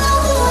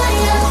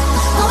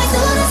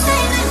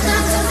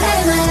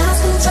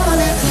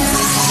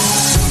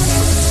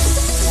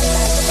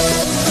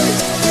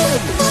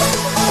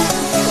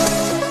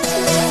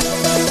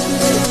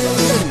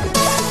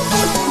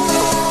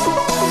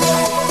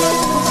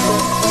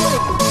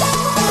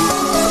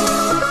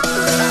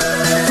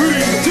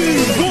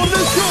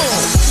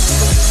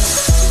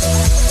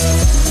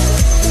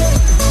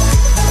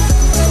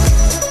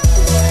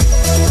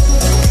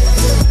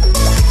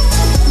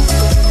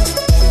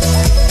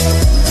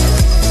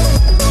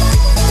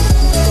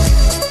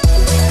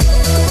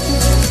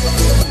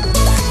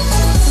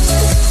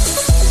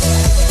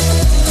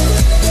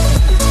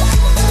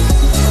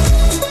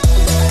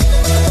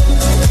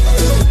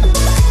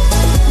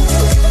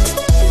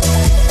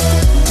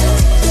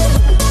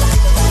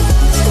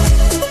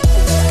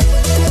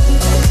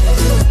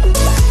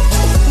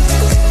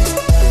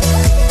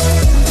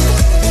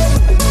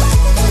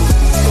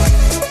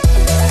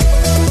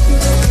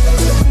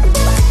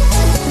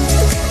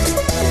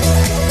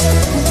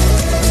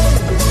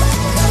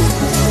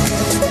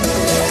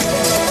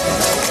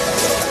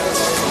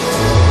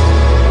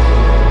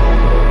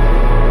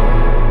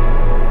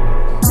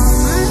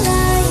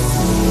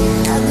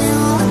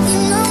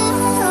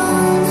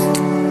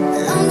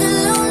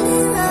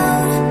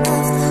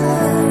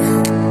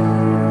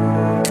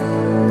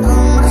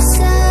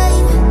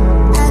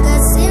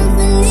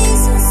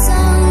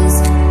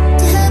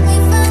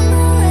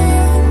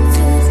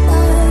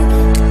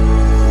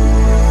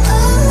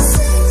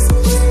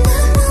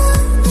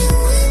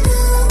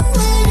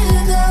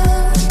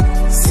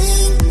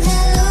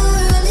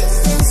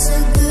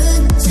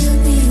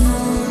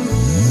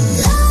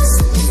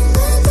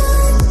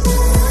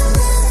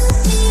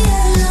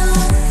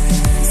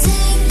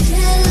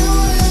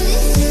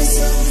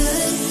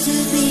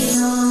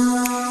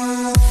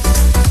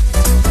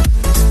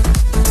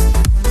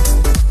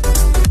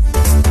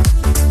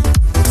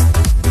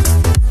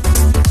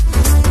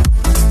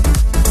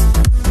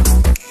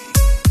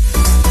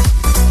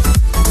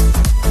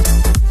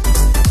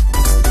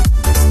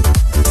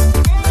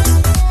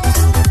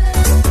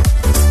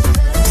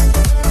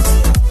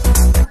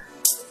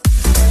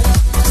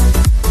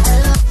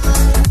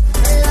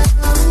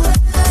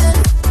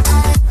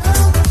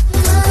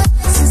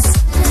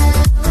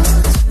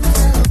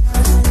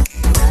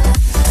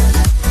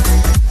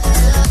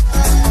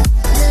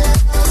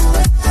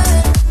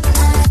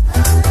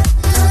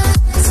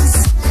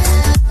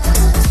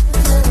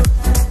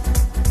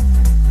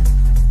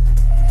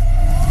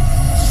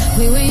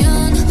 We were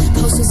young,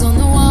 posters on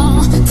the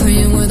wall,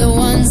 praying we're the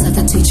ones that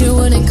the teacher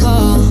wouldn't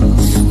call.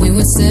 We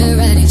would stare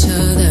at each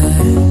other,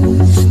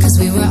 cause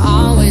we were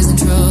always in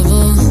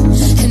trouble.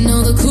 And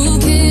all the cool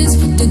kids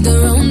did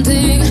their own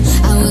thing.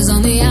 I was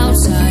on the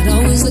outside,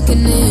 always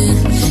looking in.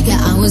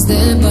 Yeah, I was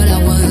there, but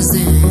I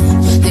wasn't.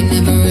 They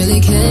never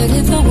really cared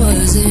if I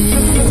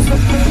wasn't.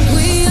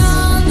 We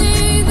all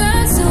need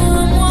that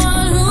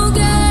someone who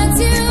gets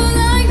you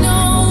like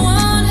no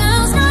one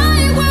else,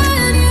 right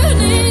when you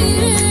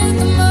need it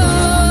the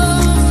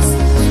most.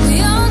 We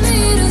all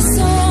need a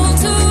soul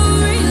to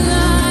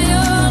rely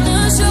on,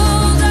 a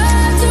shoulder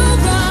to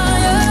cry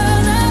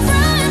on, a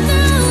friend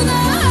through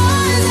the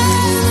highs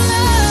and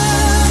lows.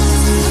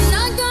 I'm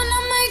not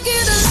gonna make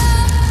it alone.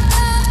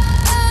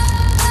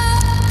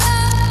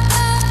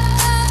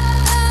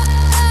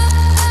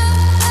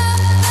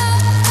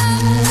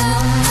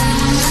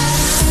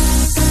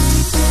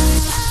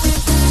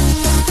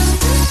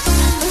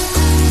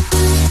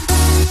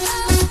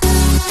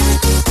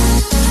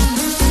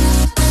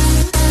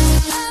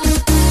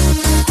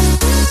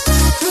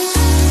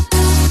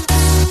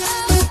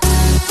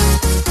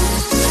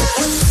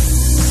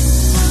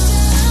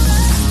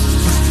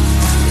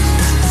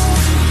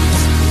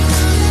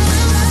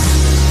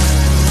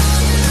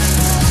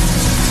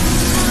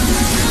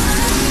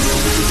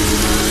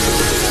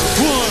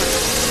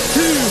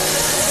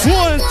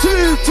 One,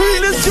 two, three,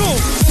 let's go!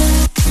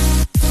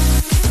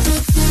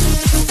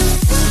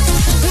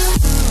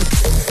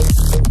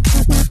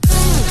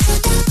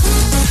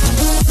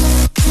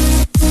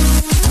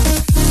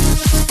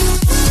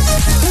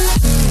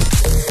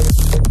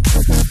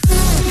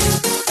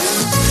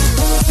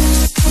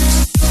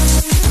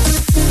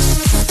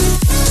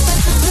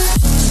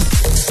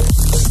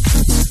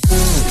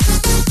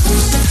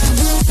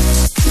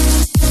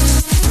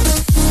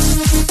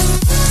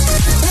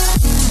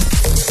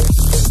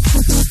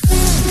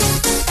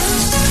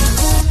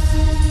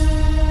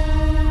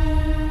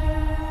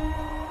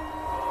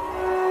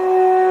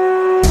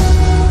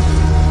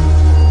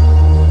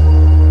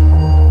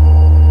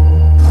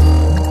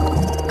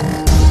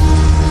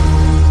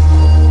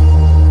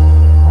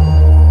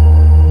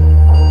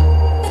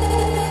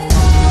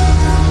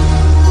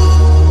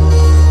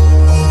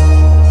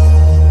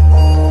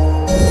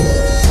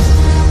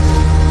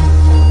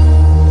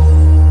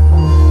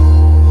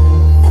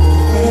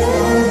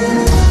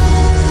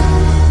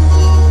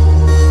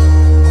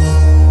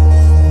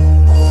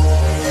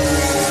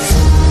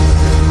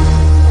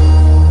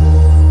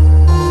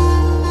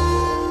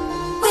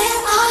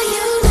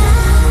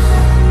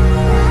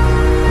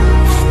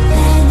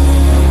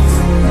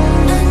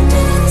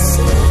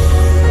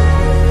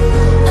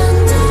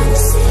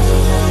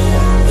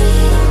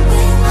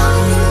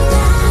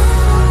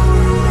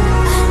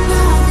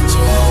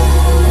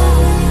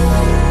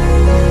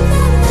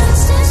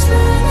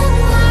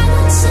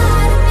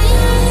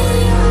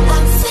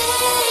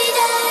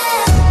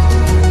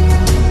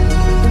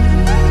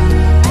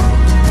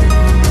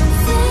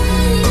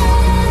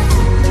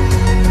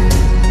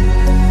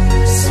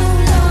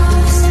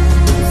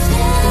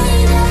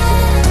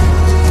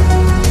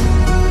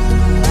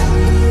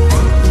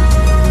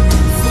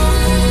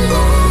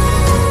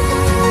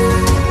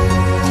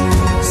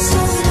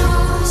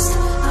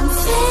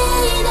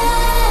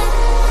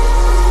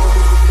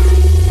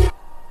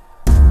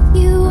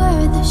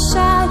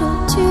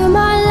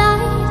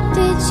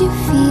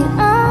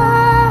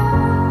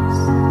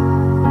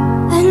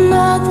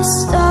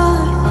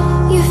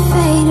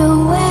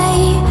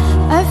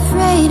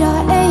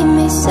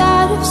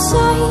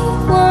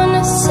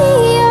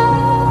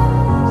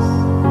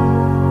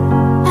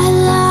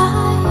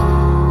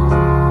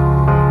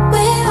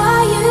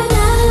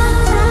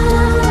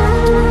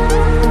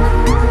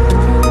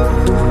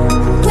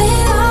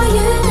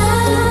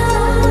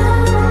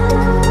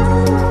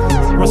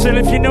 Brasil,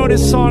 if you know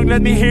this song,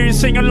 let me hear you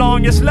sing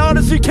along as loud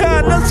as you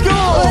can. Let's go!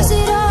 Was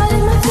it all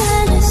in my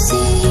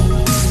fantasy?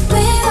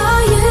 Where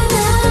are you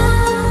now?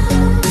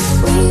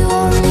 Were you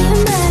only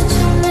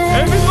imagining?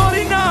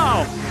 Everybody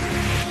now!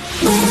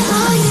 Where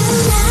are you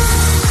now?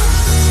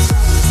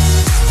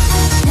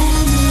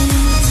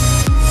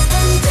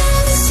 Under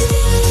the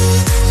sea,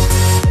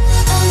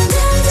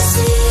 under the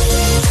sea.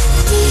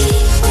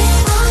 Where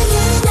are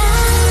you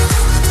now?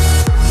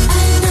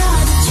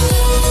 Another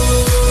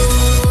dream.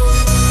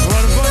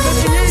 Let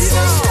me hear you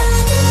now!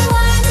 Shining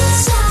light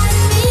inside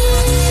of me.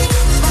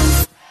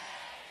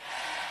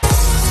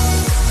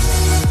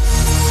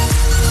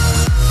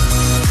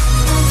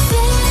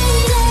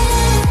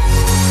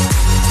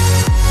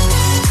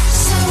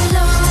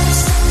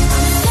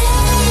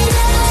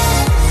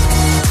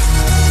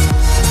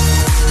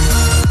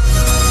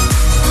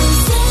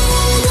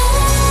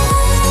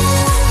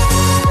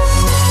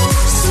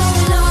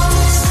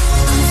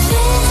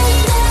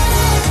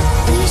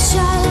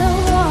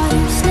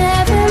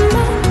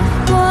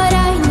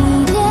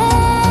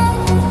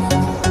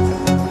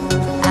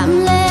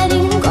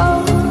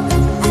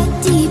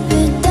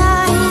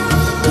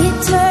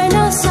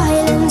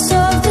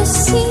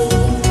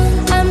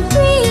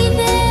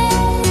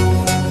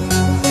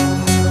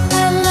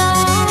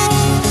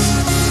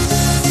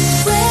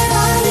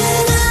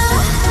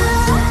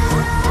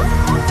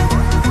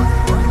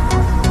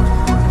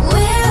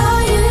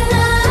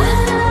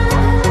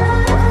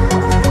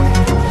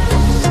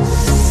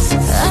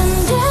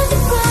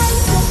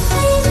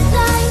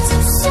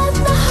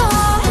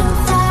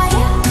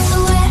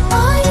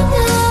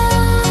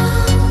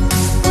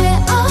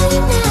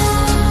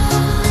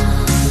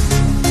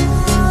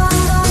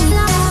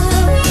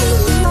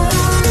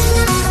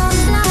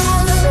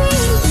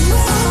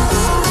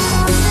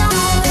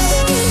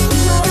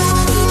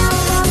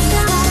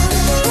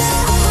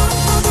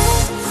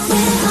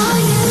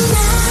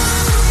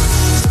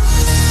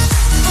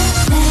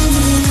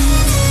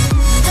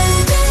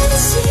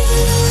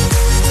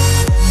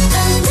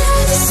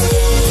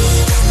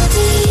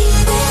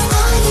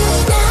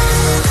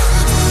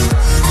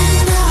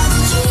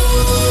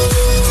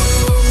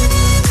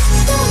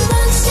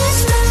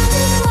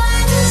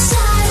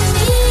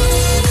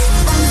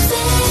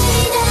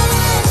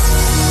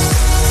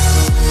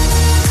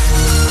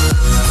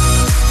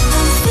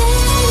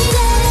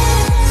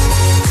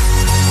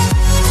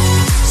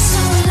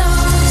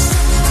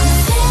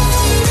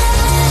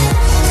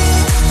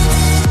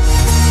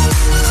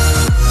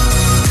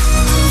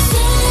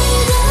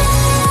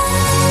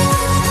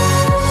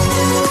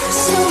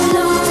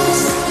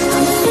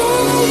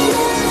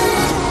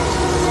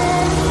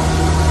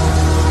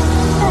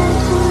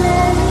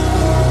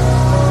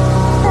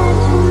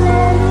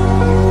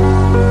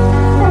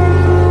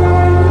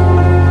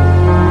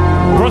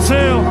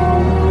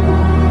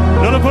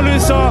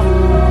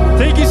 Lollapalooza.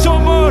 Thank you so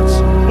much.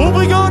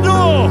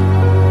 Obrigado.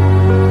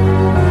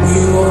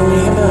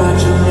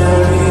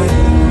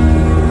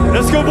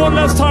 Let's go one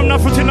last time now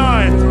for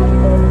tonight.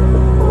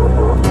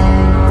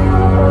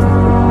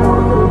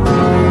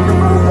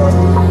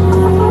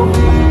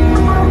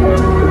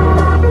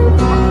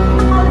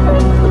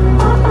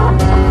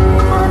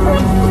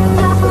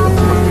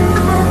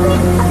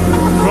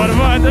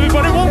 Right,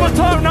 everybody, one more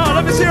time now.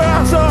 Let me see your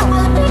hands up.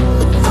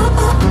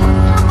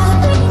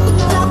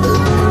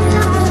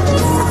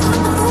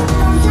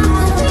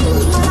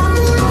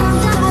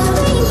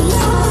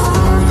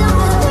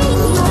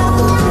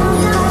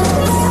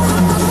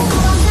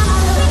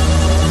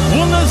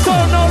 One last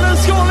time now.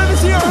 Let's go. Let me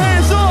see your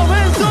hands up.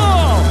 Hands up.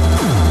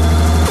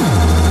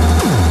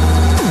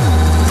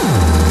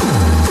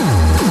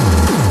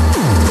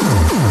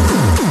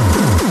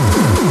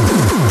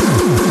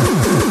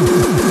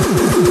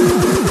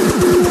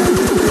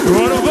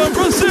 Right over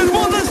Brazil,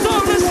 one last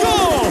time, let's go!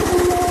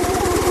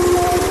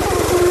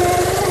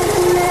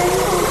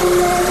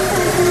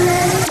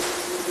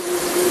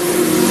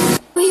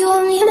 We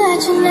only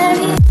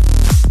imaginary.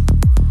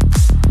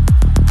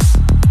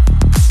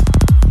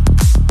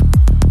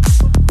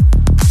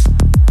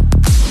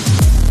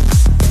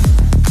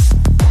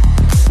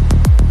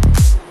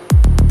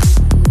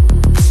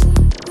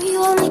 We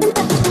only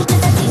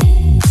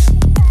imaginary.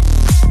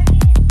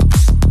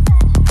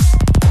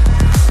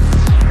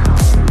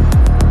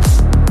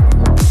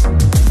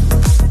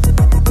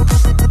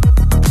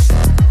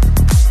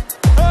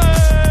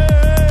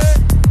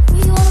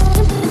 We only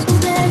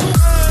imaginary.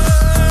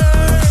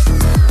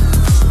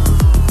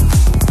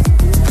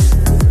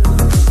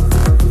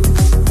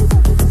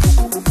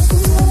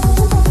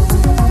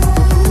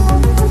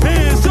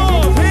 Hands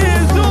up,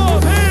 hands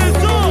up,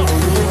 hands up!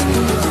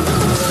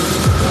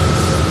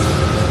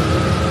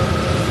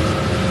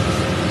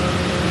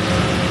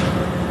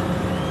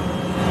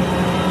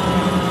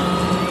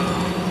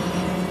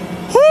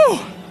 Whew!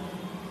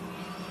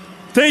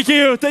 Thank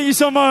you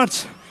so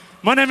much.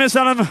 My name is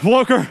Alan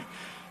Walker,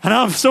 and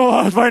I'm so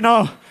hot right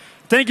now.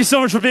 Thank you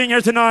so much for being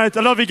here tonight.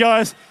 I love you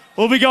guys.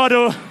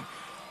 Obrigado.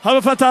 Have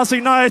a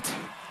fantastic night.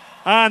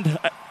 And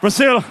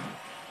Brazil,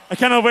 I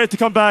cannot wait to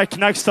come back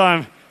next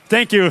time.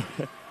 Thank you.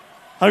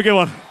 Have a good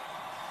one.